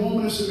saith the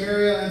woman of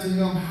Samaria unto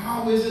him,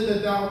 how is it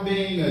that thou,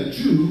 being a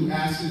Jew,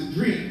 askest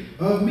drink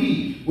of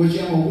me, which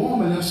am a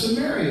woman of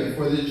Samaria?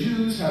 For the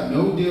Jews have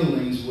no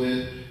dealings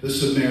with the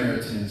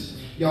Samaritans.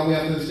 Y'all, we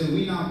have to understand,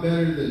 we're not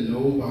better than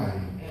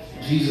nobody.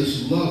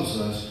 Jesus loves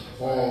us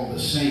all the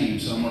same.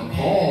 Some are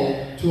called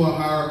to a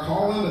higher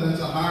calling, but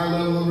that's a higher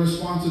level of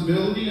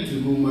responsibility, and to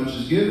whom much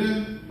is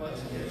given,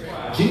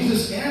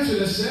 Jesus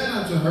answered and said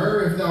unto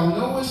her, if thou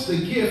knowest the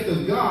gift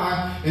of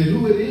God, and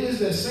who it is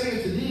that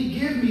saith to thee,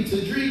 give me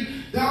to drink,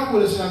 thou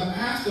wouldst have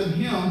asked of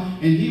him,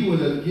 and he would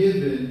have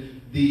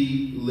given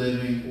thee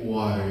living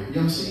water.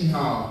 Y'all see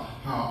how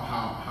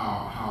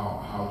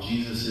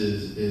Jesus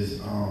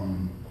is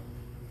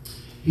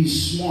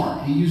he's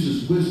smart. He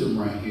uses wisdom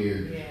right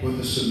here with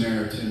the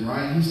Samaritan,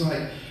 right? He's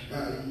like,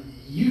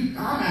 I'm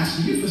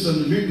asking you for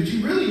something to drink, but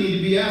you really need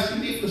to be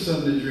asking me for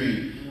something to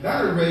drink.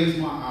 That would raise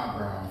my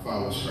eyebrow if I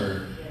was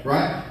her,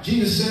 right?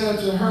 Jesus said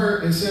unto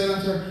her,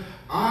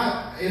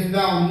 if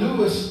thou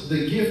knewest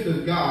the gift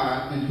of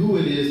God, and who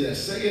it is that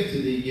saith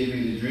to thee, give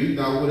me to drink,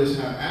 thou wouldst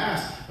have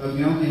asked of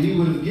him, and he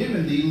would have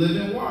given thee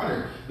living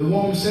water. The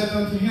woman said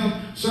unto him,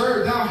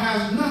 Sir, thou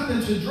hast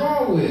nothing to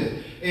draw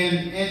with,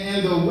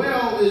 and the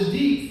well is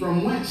deep.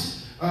 From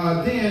whence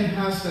then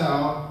hast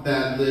thou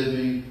that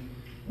living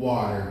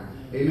water?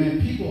 Amen.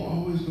 People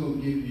always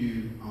going to give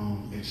you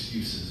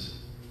excuses.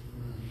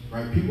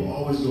 Right? People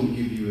always going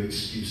to give you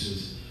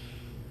excuses.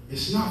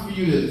 It's not for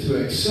you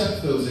to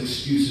accept those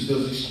excuses.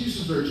 Those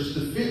excuses are just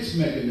defense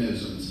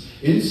mechanisms.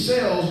 In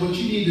sales, what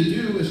you need to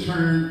do is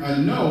turn a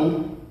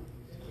no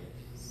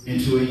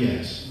into a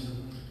yes.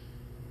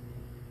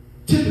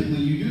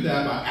 Typically, you do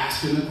that by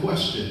asking a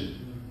question.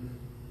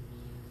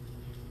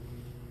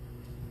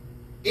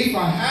 If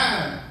I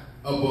had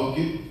a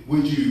bucket,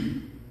 would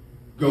you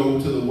go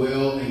to the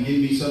well and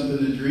give me something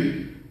to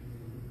drink?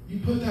 You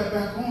put that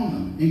back on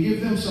them and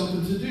give them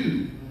something to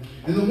do.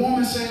 And the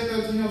woman said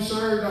unto him,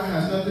 Sir, thou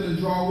hast nothing to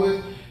draw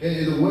with,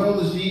 and the well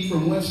is deep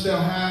from whence thou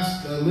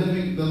hast the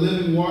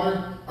living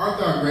water. Art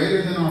thou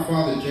greater than our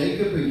father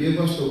Jacob, and give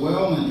us the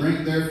well, and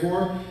drink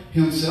therefore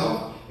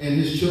himself, and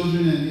his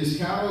children, and his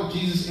cattle?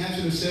 Jesus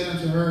answered and said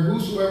unto her,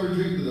 Whosoever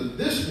drinketh of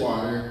this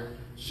water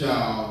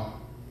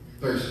shall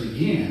thirst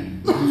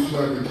again. But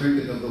whosoever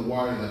drinketh of the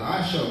water that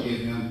I shall give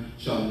him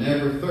shall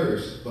never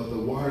thirst. But the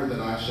water that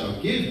I shall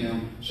give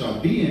him shall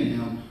be in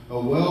him a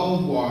well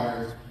of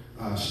water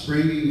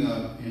springing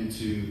up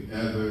into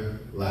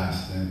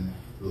everlasting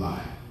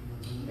life.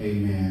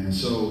 Amen. And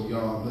so,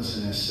 y'all,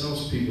 listen, as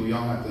salespeople,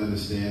 y'all have to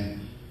understand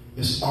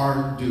it's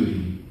our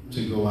duty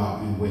to go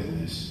out and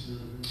witness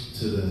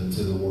to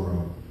the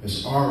world.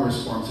 It's our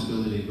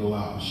responsibility to go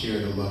out and share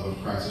the love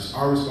of Christ. It's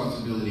our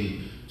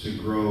responsibility to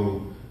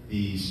grow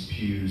these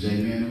pews.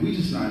 Amen. And we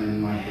just not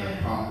in like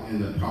in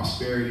the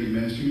prosperity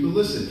ministry. But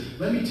listen,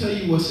 let me tell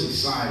you what's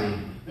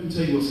exciting.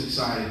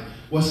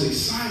 What's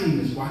exciting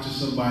is watching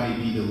somebody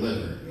be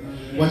delivered.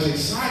 What's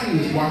exciting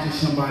is watching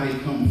somebody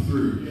come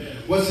through.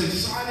 What's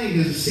exciting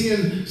is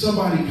seeing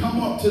somebody come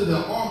up to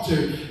the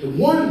altar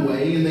one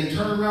way and they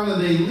turn around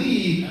and they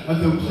leave a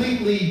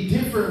completely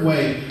different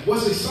way.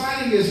 What's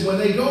exciting is when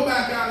they go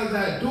back out of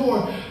that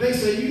door, they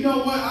say, you know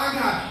what? I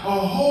got a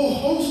whole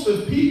host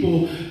of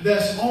people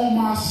that's on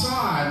my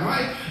side,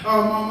 right?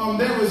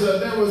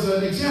 There was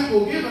an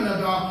example given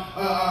about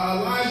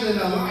Elijah and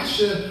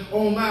Elisha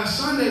on last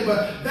Sunday,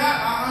 but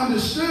that I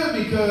understood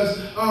because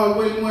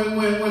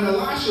when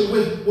Elisha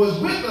was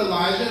with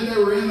Elijah and they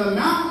were in the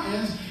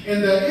mountains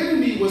and the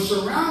enemy was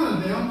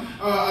surrounding them,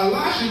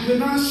 Elisha could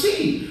not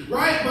see,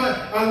 right?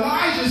 But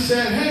Elijah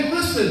said, hey,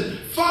 listen,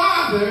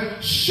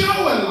 Father,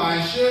 show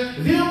Elisha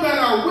them that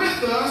are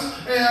with us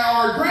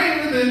are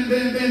greater than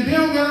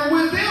them that are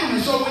with them.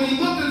 And so when he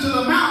looked into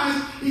the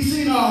mountains, he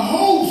seen a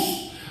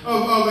host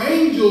of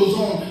angels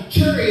on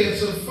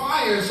chariots of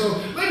fire. So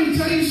let me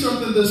tell you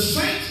something. The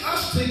saints,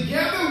 us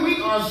together,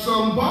 we are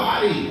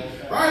somebody.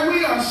 Right?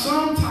 We are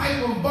some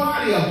type of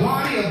body, a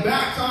body of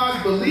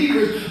baptized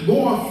believers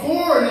going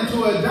forward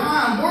into a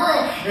dying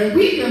world, and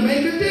we can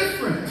make a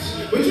difference.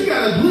 But you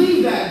got to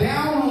believe that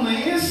down on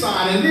the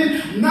inside. And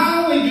then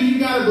not only do you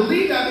got to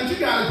believe that, but you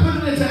got to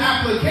put it into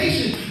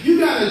application. You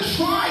got to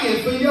try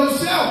it for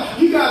yourself.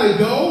 You got to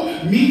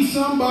go meet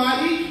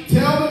somebody,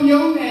 tell them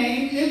your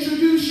name,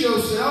 introduce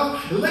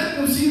yourself, and let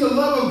them see the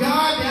love of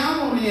God down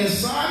on the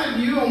inside of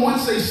you. And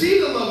once they see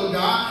the love of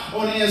God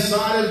on the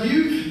inside of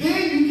you,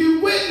 then you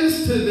can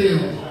witness to them.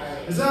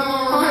 Is that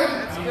all right?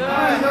 That's good.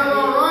 Is that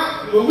all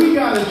right? Well, we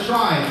got to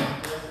try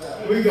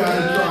it. We got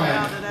to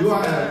try it. Do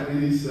I have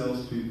any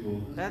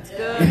salespeople? That's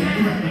good.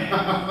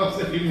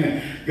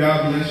 Amen.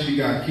 God bless you.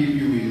 God keep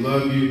you. We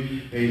love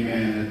you.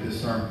 Amen. At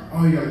this time.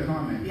 Oh, you got a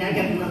comment? Yeah, I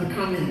got another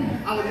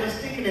comment. I was just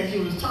thinking as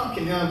you was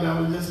talking, Elder,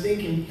 I was just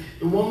thinking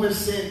the woman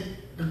sent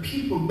the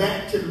people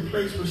back to the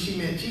place where she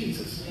met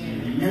Jesus.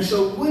 Mm-hmm. And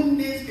so wouldn't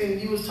this,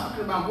 and you was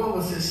talking about what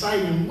was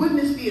exciting,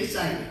 wouldn't this be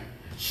exciting?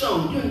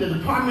 So you're in the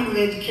Department of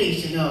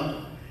Education,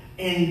 Elder,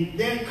 and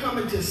they're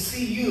coming to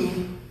see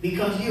you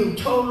because you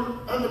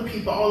told other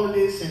people all of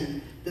this,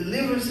 and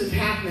deliverance is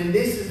happening,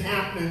 this is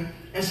happening.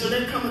 And so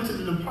they're coming to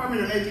the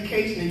Department of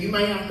Education, and you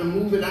might have to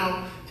move it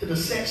out to the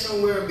set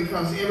somewhere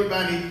because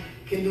everybody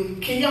can do.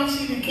 Can y'all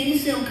see that? Can you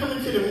see them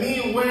coming to the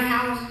men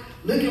warehouse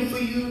looking for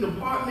you?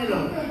 Department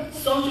of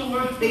Social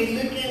Work, they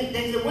looking.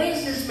 They say,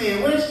 "Where's this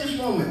man? Where's this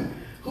woman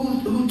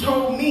who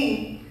told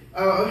me?"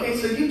 Okay,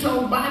 so you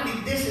told Bobby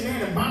this and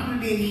that, and Bobby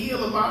didn't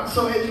heal about it.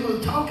 So as you were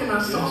talking, I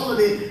saw all of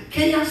it.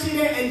 Can y'all see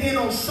that? And then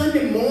on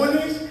Sunday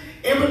mornings,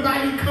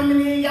 everybody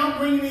coming in, y'all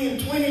bringing in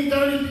 20,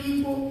 30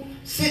 people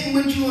sitting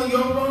with you on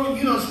your road.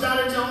 You done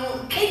started your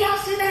own. Can y'all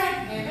see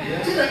that?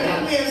 Yeah. She done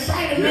got me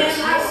excited, man.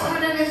 I saw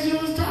that as you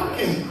was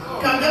talking.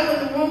 Because that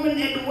was the woman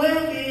at the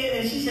well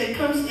there, and she said,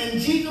 "Come," and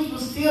Jesus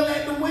was still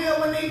at the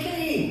well when they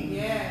came.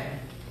 Yeah.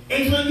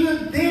 And so you're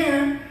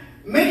there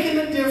making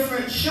a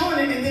difference, showing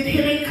it, and then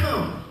here they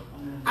come.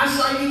 I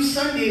saw you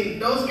Sunday.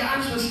 Those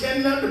guys were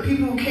standing up. The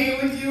people who came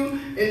with you,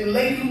 and the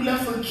lady who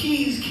left her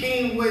keys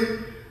came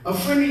with a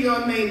friend of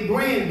yours named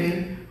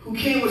Brandon, who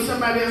came with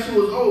somebody else who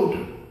was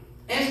older.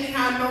 Ask me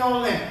how I know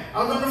all that.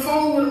 I was on the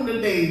phone with him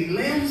today.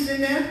 Lamb's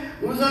in there.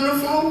 We was on the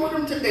phone with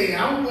him today.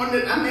 I'm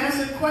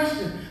asking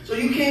questions. So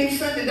you came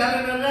Sunday,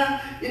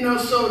 You know,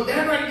 so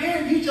that right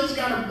there, you just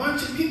got a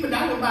bunch of people.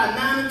 That was about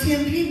 9 or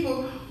 10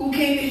 people who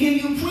came to hear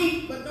you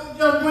preach. But don't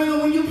just bring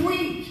them when you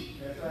preach.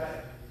 That's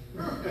right.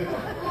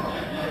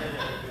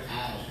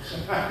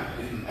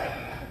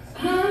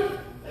 Huh?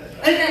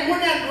 And that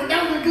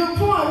was a good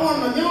point,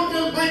 woman. You don't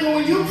just bring them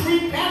when you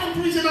preach. Pastor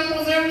preaching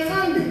almost every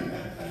Sunday.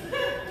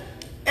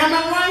 Am I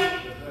right?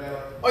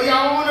 Or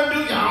y'all want to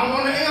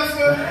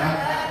answer?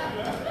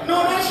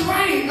 No, that's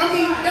right. I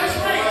mean, that's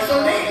right.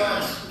 So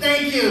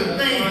thank you.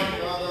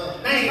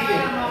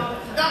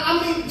 I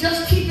mean,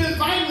 just keep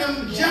inviting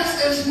them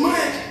just as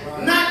much,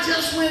 not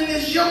just when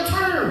it's your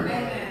turn.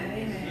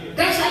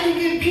 That's how you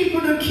get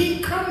people to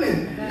keep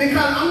coming.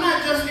 Because I'm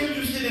not just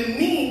interested in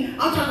me,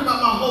 I'm talking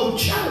about my whole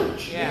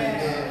church.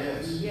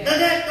 Does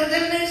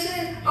that make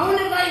sense? I want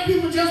to invite people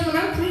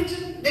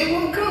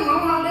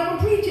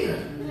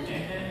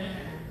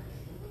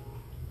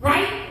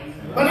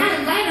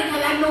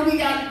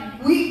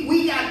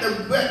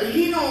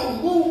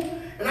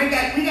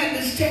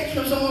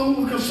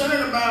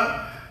concerned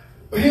about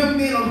him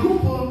being a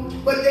hooper,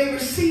 but they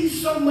receive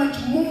so much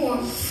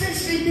more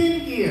since they've been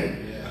here.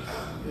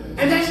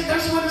 And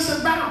that's what it's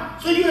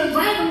about. So you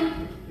invite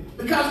them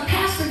because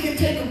pastor can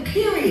take a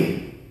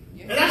period.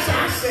 And that's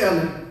how I sell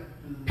it.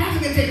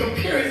 Pastor can take a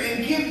period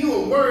and give you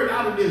a word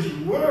out of this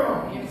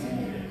world.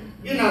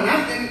 You know,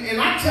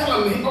 and I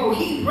tell them, oh,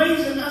 he's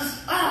raising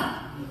us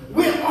up.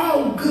 We're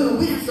all good.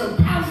 We have some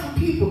powerful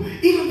people.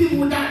 Even people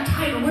without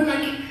title. We're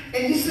not,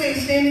 and you say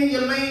stand in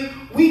your lane.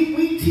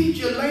 We teach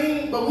your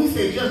lane, but we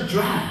say just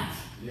drive.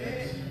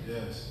 Yes,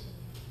 yes.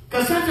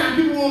 Because sometimes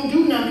people won't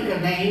do nothing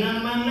because they ain't none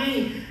of my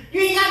lane.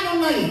 You ain't got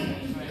no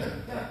lane.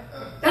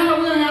 That's why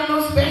we don't have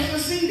no special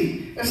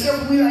seating.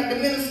 Except for we like the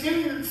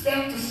ministerial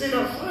staff to sit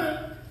up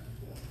front.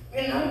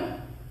 You know?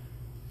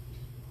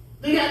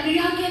 Do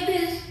y'all get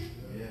this?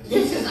 Yes.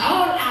 This is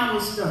all our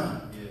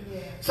stuff.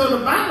 So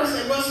the Bible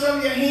said,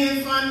 whatsoever your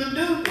hands find to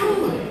do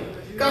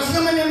it. Because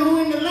some of them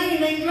who in the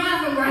lane ain't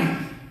driving right.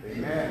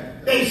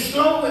 Amen. They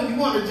slow and you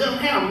want to just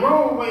have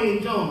road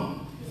rage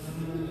on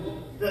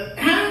them.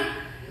 Huh?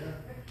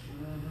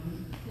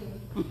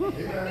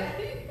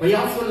 Well,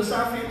 y'all feeling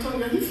sorry for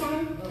Antonio? He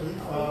fine?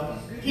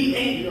 He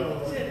ain't.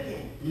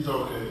 He's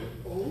okay.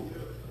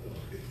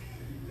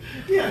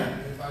 Yeah.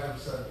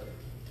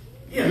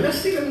 Yeah, let's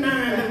see them 9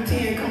 and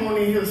 10 come on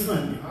in here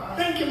Sunday.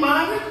 Thank you,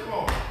 Marvin.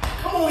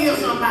 Come on here,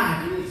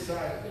 somebody.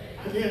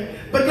 Yeah.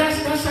 But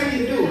that's how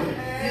you do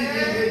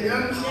it. You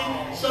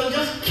understand? So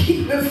just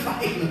keep it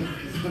fighting.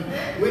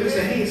 Wait a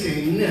second, he ain't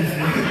saying nothing.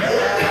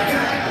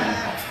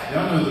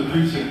 Y'all know the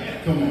preacher.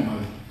 Come on,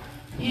 mother.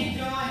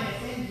 Enjoy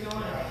it. Enjoy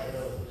it.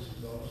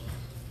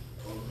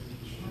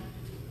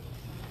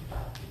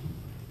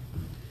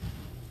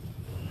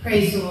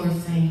 Praise the Lord,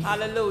 saints.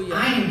 Hallelujah.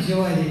 I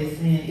enjoy this,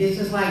 and it's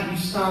just like you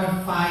start a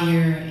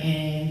fire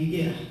and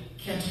you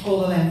catch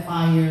hold of that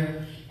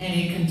fire, and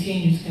it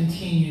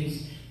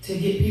continues to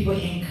get people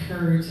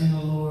encouraged in the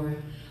Lord.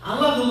 I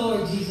love the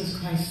Lord Jesus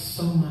Christ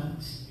so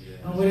much,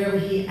 and whatever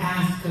He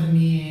asks of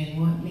me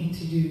and want me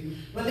to do.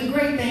 But the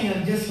great thing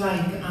of just like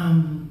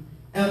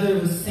Elder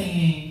was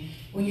saying,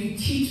 when you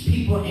teach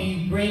people and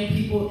you bring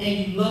people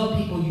and you love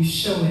people, you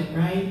show it,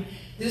 right?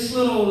 This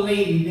little old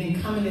lady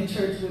been coming to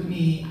church with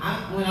me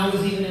when I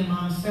was even in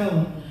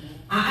Monticello.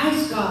 I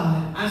asked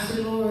God, I said,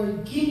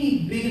 Lord, give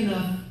me big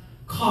enough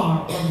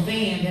car or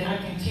van that I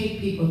can take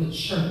people to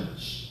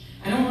church.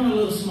 I don't want a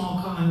little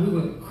small car, and we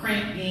were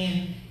cramped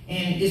in,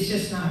 and it's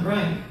just not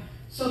right.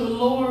 So the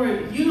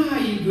Lord, you know how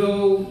you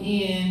go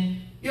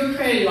in, your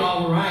credit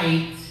all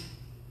right,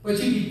 but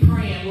you be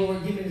praying,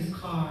 Lord, give me this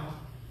car.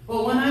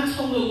 But when I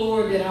told the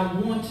Lord that I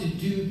want to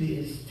do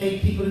this,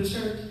 take people to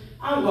church,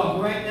 I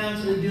walked right down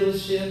to the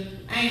dealership,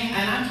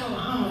 and I told him,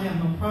 I don't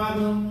have no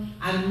problem.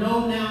 I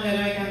know now that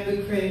I got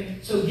good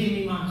credit, so give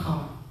me my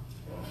car.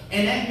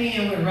 And that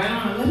man went right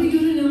on, let me do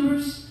the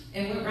numbers,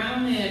 and went right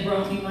on there and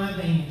brought me my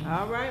van.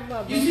 All right,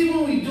 Bubba. You see,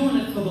 when we're doing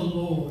it for the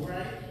Lord,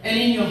 and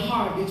in your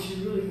heart that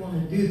you really want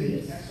to do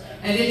this,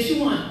 and that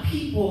you want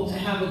people to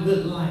have a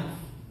good life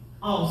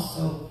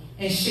also,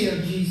 and share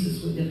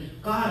Jesus with them,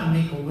 God will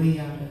make a way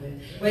out of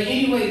it. But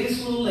anyway, this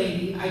little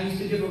lady, I used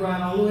to give a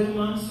ride all the way to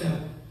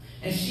Monticello.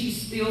 And she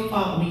still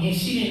followed me, and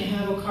she didn't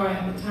have a car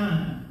at the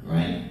time,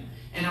 right?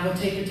 And I would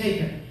take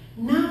her.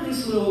 Now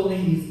this little old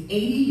lady is 80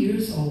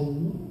 years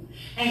old,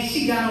 and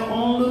she got her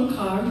own little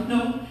car, you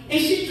know, and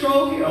she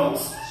drove here on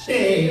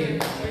Sunday.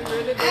 And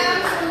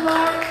I said,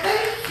 Lord,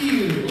 thank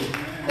you.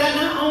 That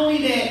not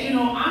only that, you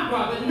know, I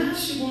brought, but now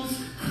she wants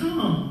to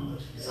come.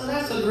 So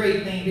that's a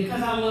great thing,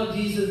 because I love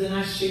Jesus and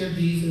I share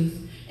Jesus.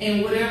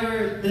 And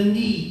whatever the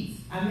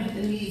needs, I meant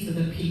the needs of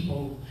the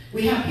people.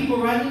 We have people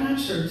right in our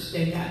church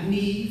that got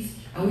needs,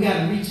 and we got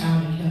to reach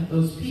out and help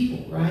those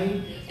people,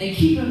 right? And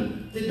keep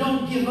them, that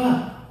don't give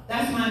up.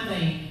 That's my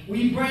thing.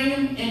 We bring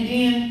them, and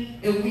then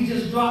if we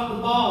just drop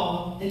the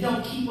ball and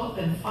don't keep up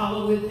and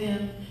follow with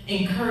them,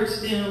 encourage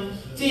them,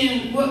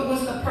 then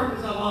what's the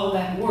purpose of all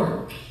that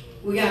work?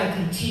 We got to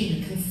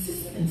continue.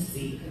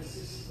 Consistency.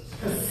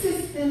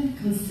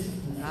 Consistency.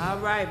 All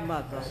right,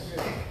 mother.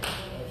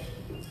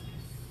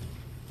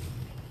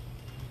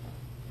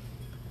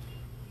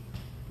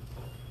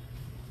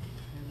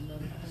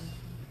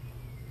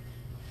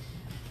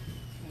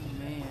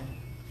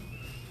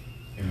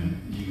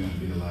 Amen. You're going to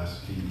be the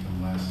last. Can you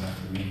come last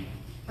after me?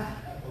 Okay.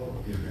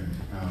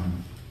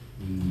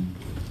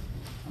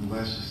 I'm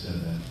glad she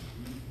said that.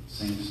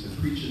 Saints, the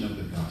preaching of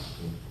the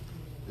gospel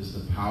is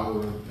the power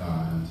of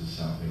God unto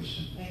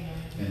salvation.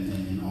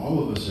 And all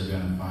of us are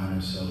going to find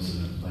ourselves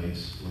in a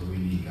place where we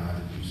need God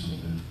to do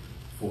something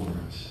for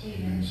us.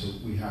 Amen. So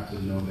we have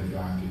to know that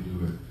God can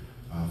do it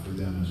for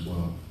them as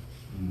well.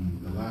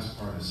 The last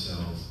part of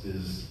sales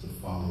is the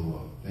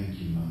follow-up. Thank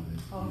you, Mother.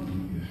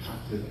 You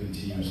have to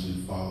continuously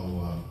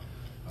follow up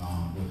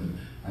with it.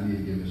 I need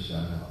to give a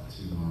shout-out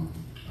to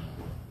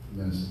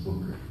Minister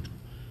Booker,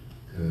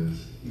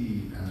 because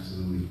he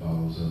absolutely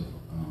follows up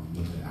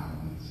with the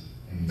outlets.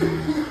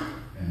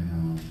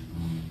 And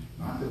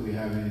not that we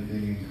have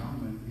anything in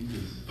common, he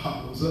just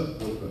follows up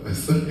with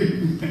us.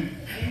 Amen.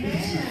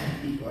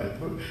 He's like,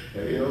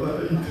 hey, how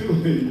you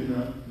doing, you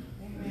know?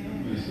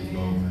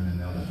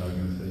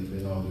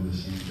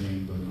 listening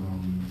thing, but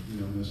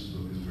Mr.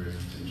 Book is very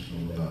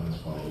intentional about his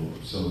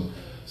follow-up. So,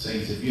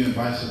 saints, if you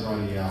invite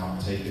somebody out,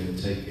 take a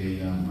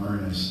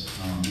earnest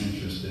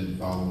interest in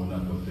following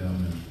up with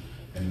them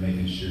and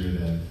making sure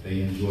that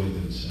they enjoy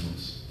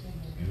themselves.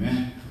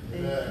 Amen.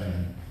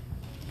 Amen.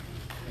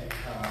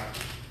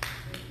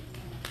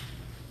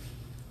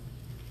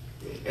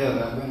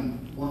 Ella,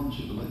 I want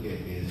you to look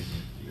at this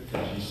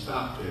because you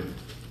stopped at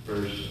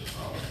verse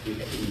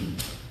 15.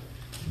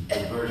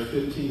 In verse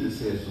 15 it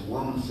says, the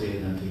woman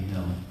said unto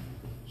him,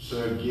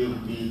 Sir,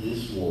 give me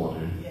this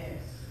water,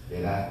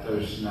 that I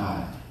thirst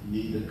not,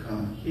 neither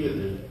come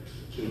hither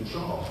to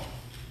draw.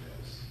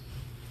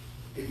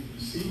 If you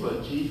see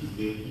what Jesus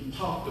did, he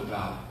talked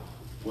about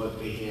what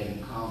they had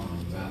in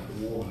common about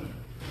the water.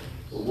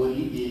 But what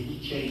he did, he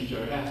changed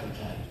her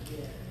appetite.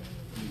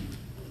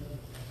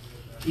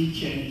 He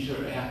changed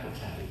her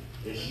appetite.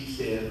 And she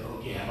said,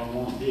 okay, I don't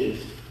want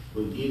this,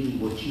 but give me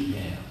what you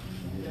have.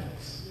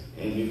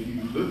 And if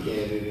you look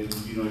at it and,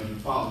 if you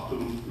follow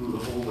through the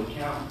whole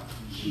account,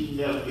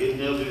 it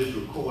never is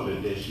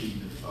recorded that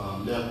she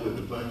left with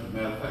a bunch of,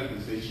 matter of fact,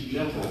 it says she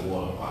left with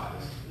water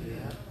bottles.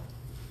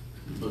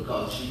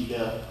 Because she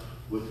left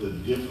with a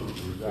different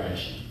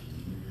reflection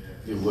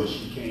than what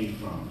she came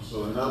from.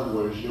 So in other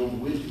words, your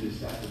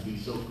witness has to be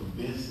so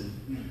convincing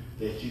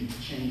that you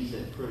change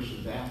that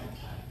person's appetite.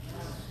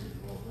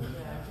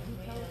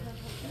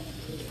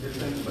 Just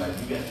think about it.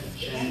 You got to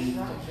change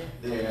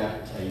their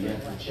appetite. You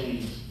have to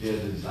change their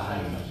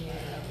desires.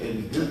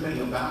 And the good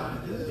thing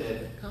about it is that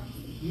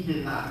he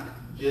did not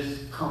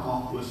just come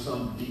up with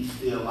some deep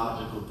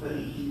theological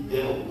thing. He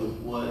dealt with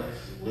what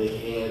they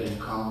had in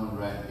common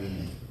right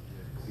then.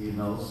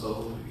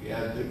 So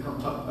yeah, they come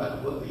talk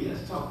about the weather.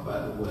 Yes, talk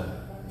about the weather.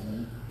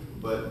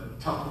 But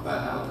talk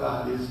about how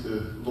God is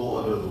the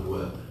Lord of the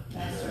weather.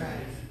 That's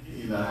right.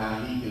 How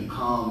he can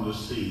calm the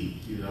sea.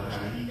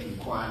 How he can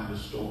quiet the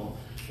storm.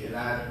 And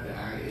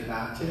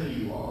I tell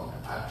you all,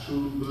 I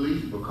truly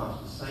believe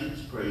because the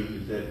saints pray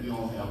is that we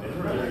don't have a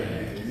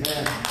prayer.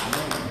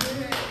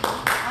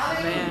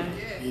 Amen.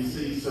 You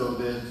see, so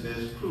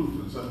there's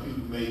proof, and some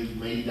people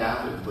may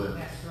doubt it, but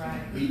that's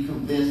right. Be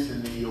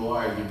convincing in your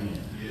argument.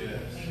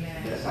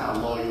 Amen. That's how a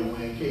lawyer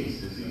wins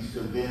cases. He's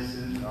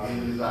convincing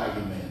in his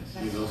arguments.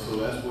 So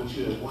that's what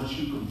once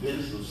you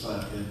convince of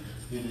something,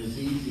 then it's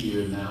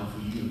easier now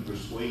for you to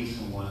persuade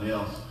someone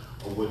else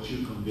of what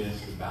you're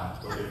convinced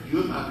about. But if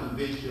you're not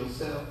convinced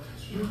yourself,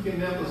 you can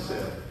never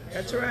sell it.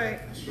 That's right.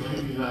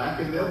 I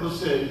can never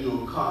sell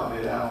you a car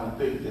that I don't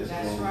think that's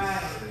going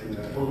right.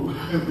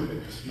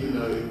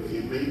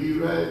 It may be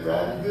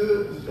riding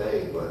good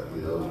today, but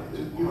give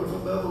it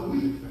another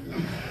week.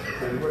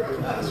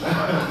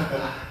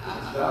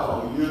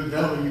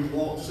 No, you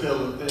won't sell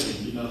a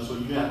thing, so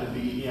you have to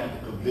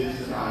convince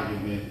an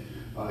argument.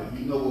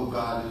 You know what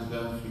God has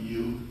done for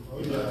you.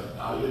 All you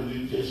have to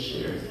do is just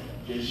share it.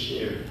 Just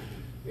share it.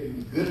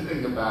 And the good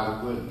thing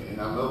about it, and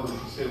I love what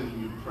you said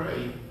when you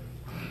pray,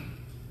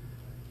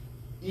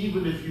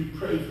 even if you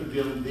pray for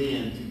them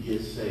then to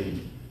get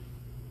saved.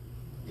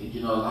 And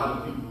a lot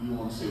of people, we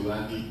want to say, well,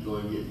 I need to go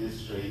and get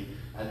this straight.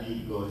 I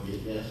need to go and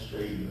get that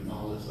straight and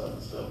all this other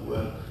stuff.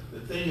 Well,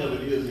 the thing of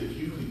it is, if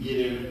you could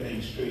get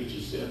everything straight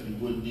yourself, you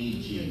wouldn't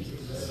need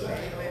Jesus.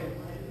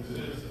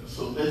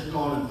 So let's go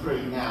on and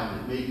pray now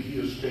that maybe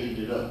he'll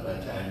straighten it up by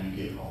the time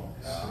you get home.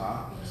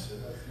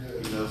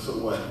 So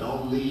what?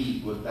 Don't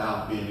leave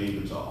without being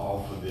able to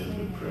offer them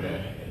the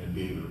prayer and to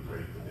be able to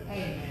pray for them.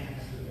 Amen.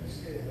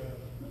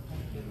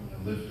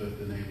 Lift up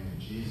the name of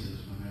Jesus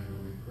whenever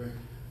we pray.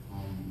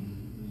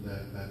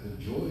 That the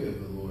joy of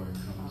the Lord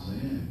comes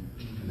in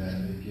and that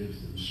it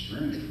gives them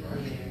strength,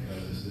 right?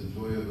 Because it's the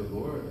joy of the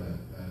Lord that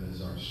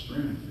is our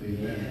strength.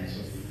 Amen. Yes.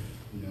 So,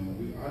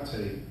 I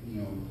take,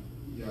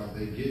 y'all,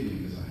 they get me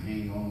because I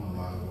hang on a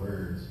lot of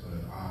words, but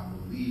I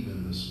believe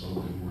in the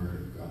spoken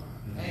word of God.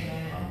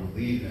 Amen. I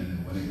believe in it.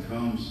 When it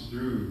comes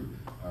through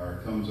or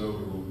it comes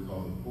over what we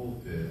call the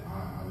pulpit,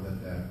 I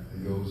let that,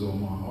 it goes on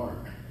my heart.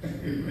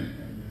 Amen.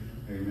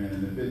 Amen.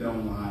 And if it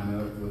don't line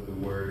up with the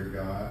word of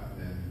God,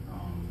 then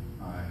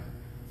I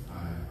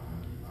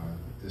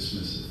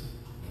dismiss it.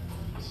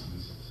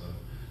 So,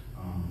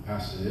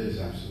 Pastor is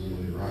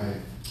absolutely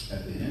right.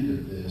 At the end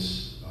of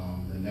this,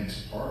 the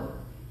next part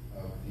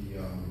of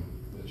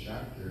the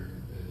chapter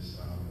is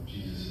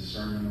Jesus'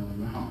 Sermon on the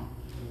Mount.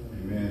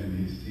 Amen. And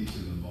he's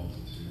teaching the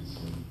multitude.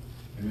 So,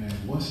 amen.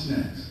 What's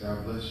next?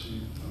 God bless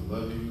you. I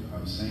love you.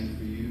 I'm saying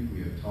for you.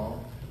 We have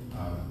talked.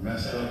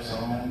 Messed up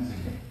songs.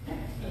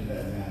 Amen.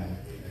 Amen.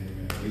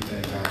 We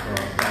thank God for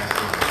our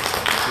pastor.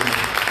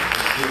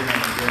 Amen.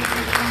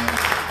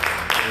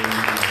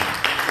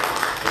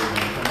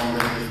 Come on,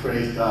 let's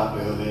praise God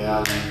for Elder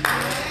Allen.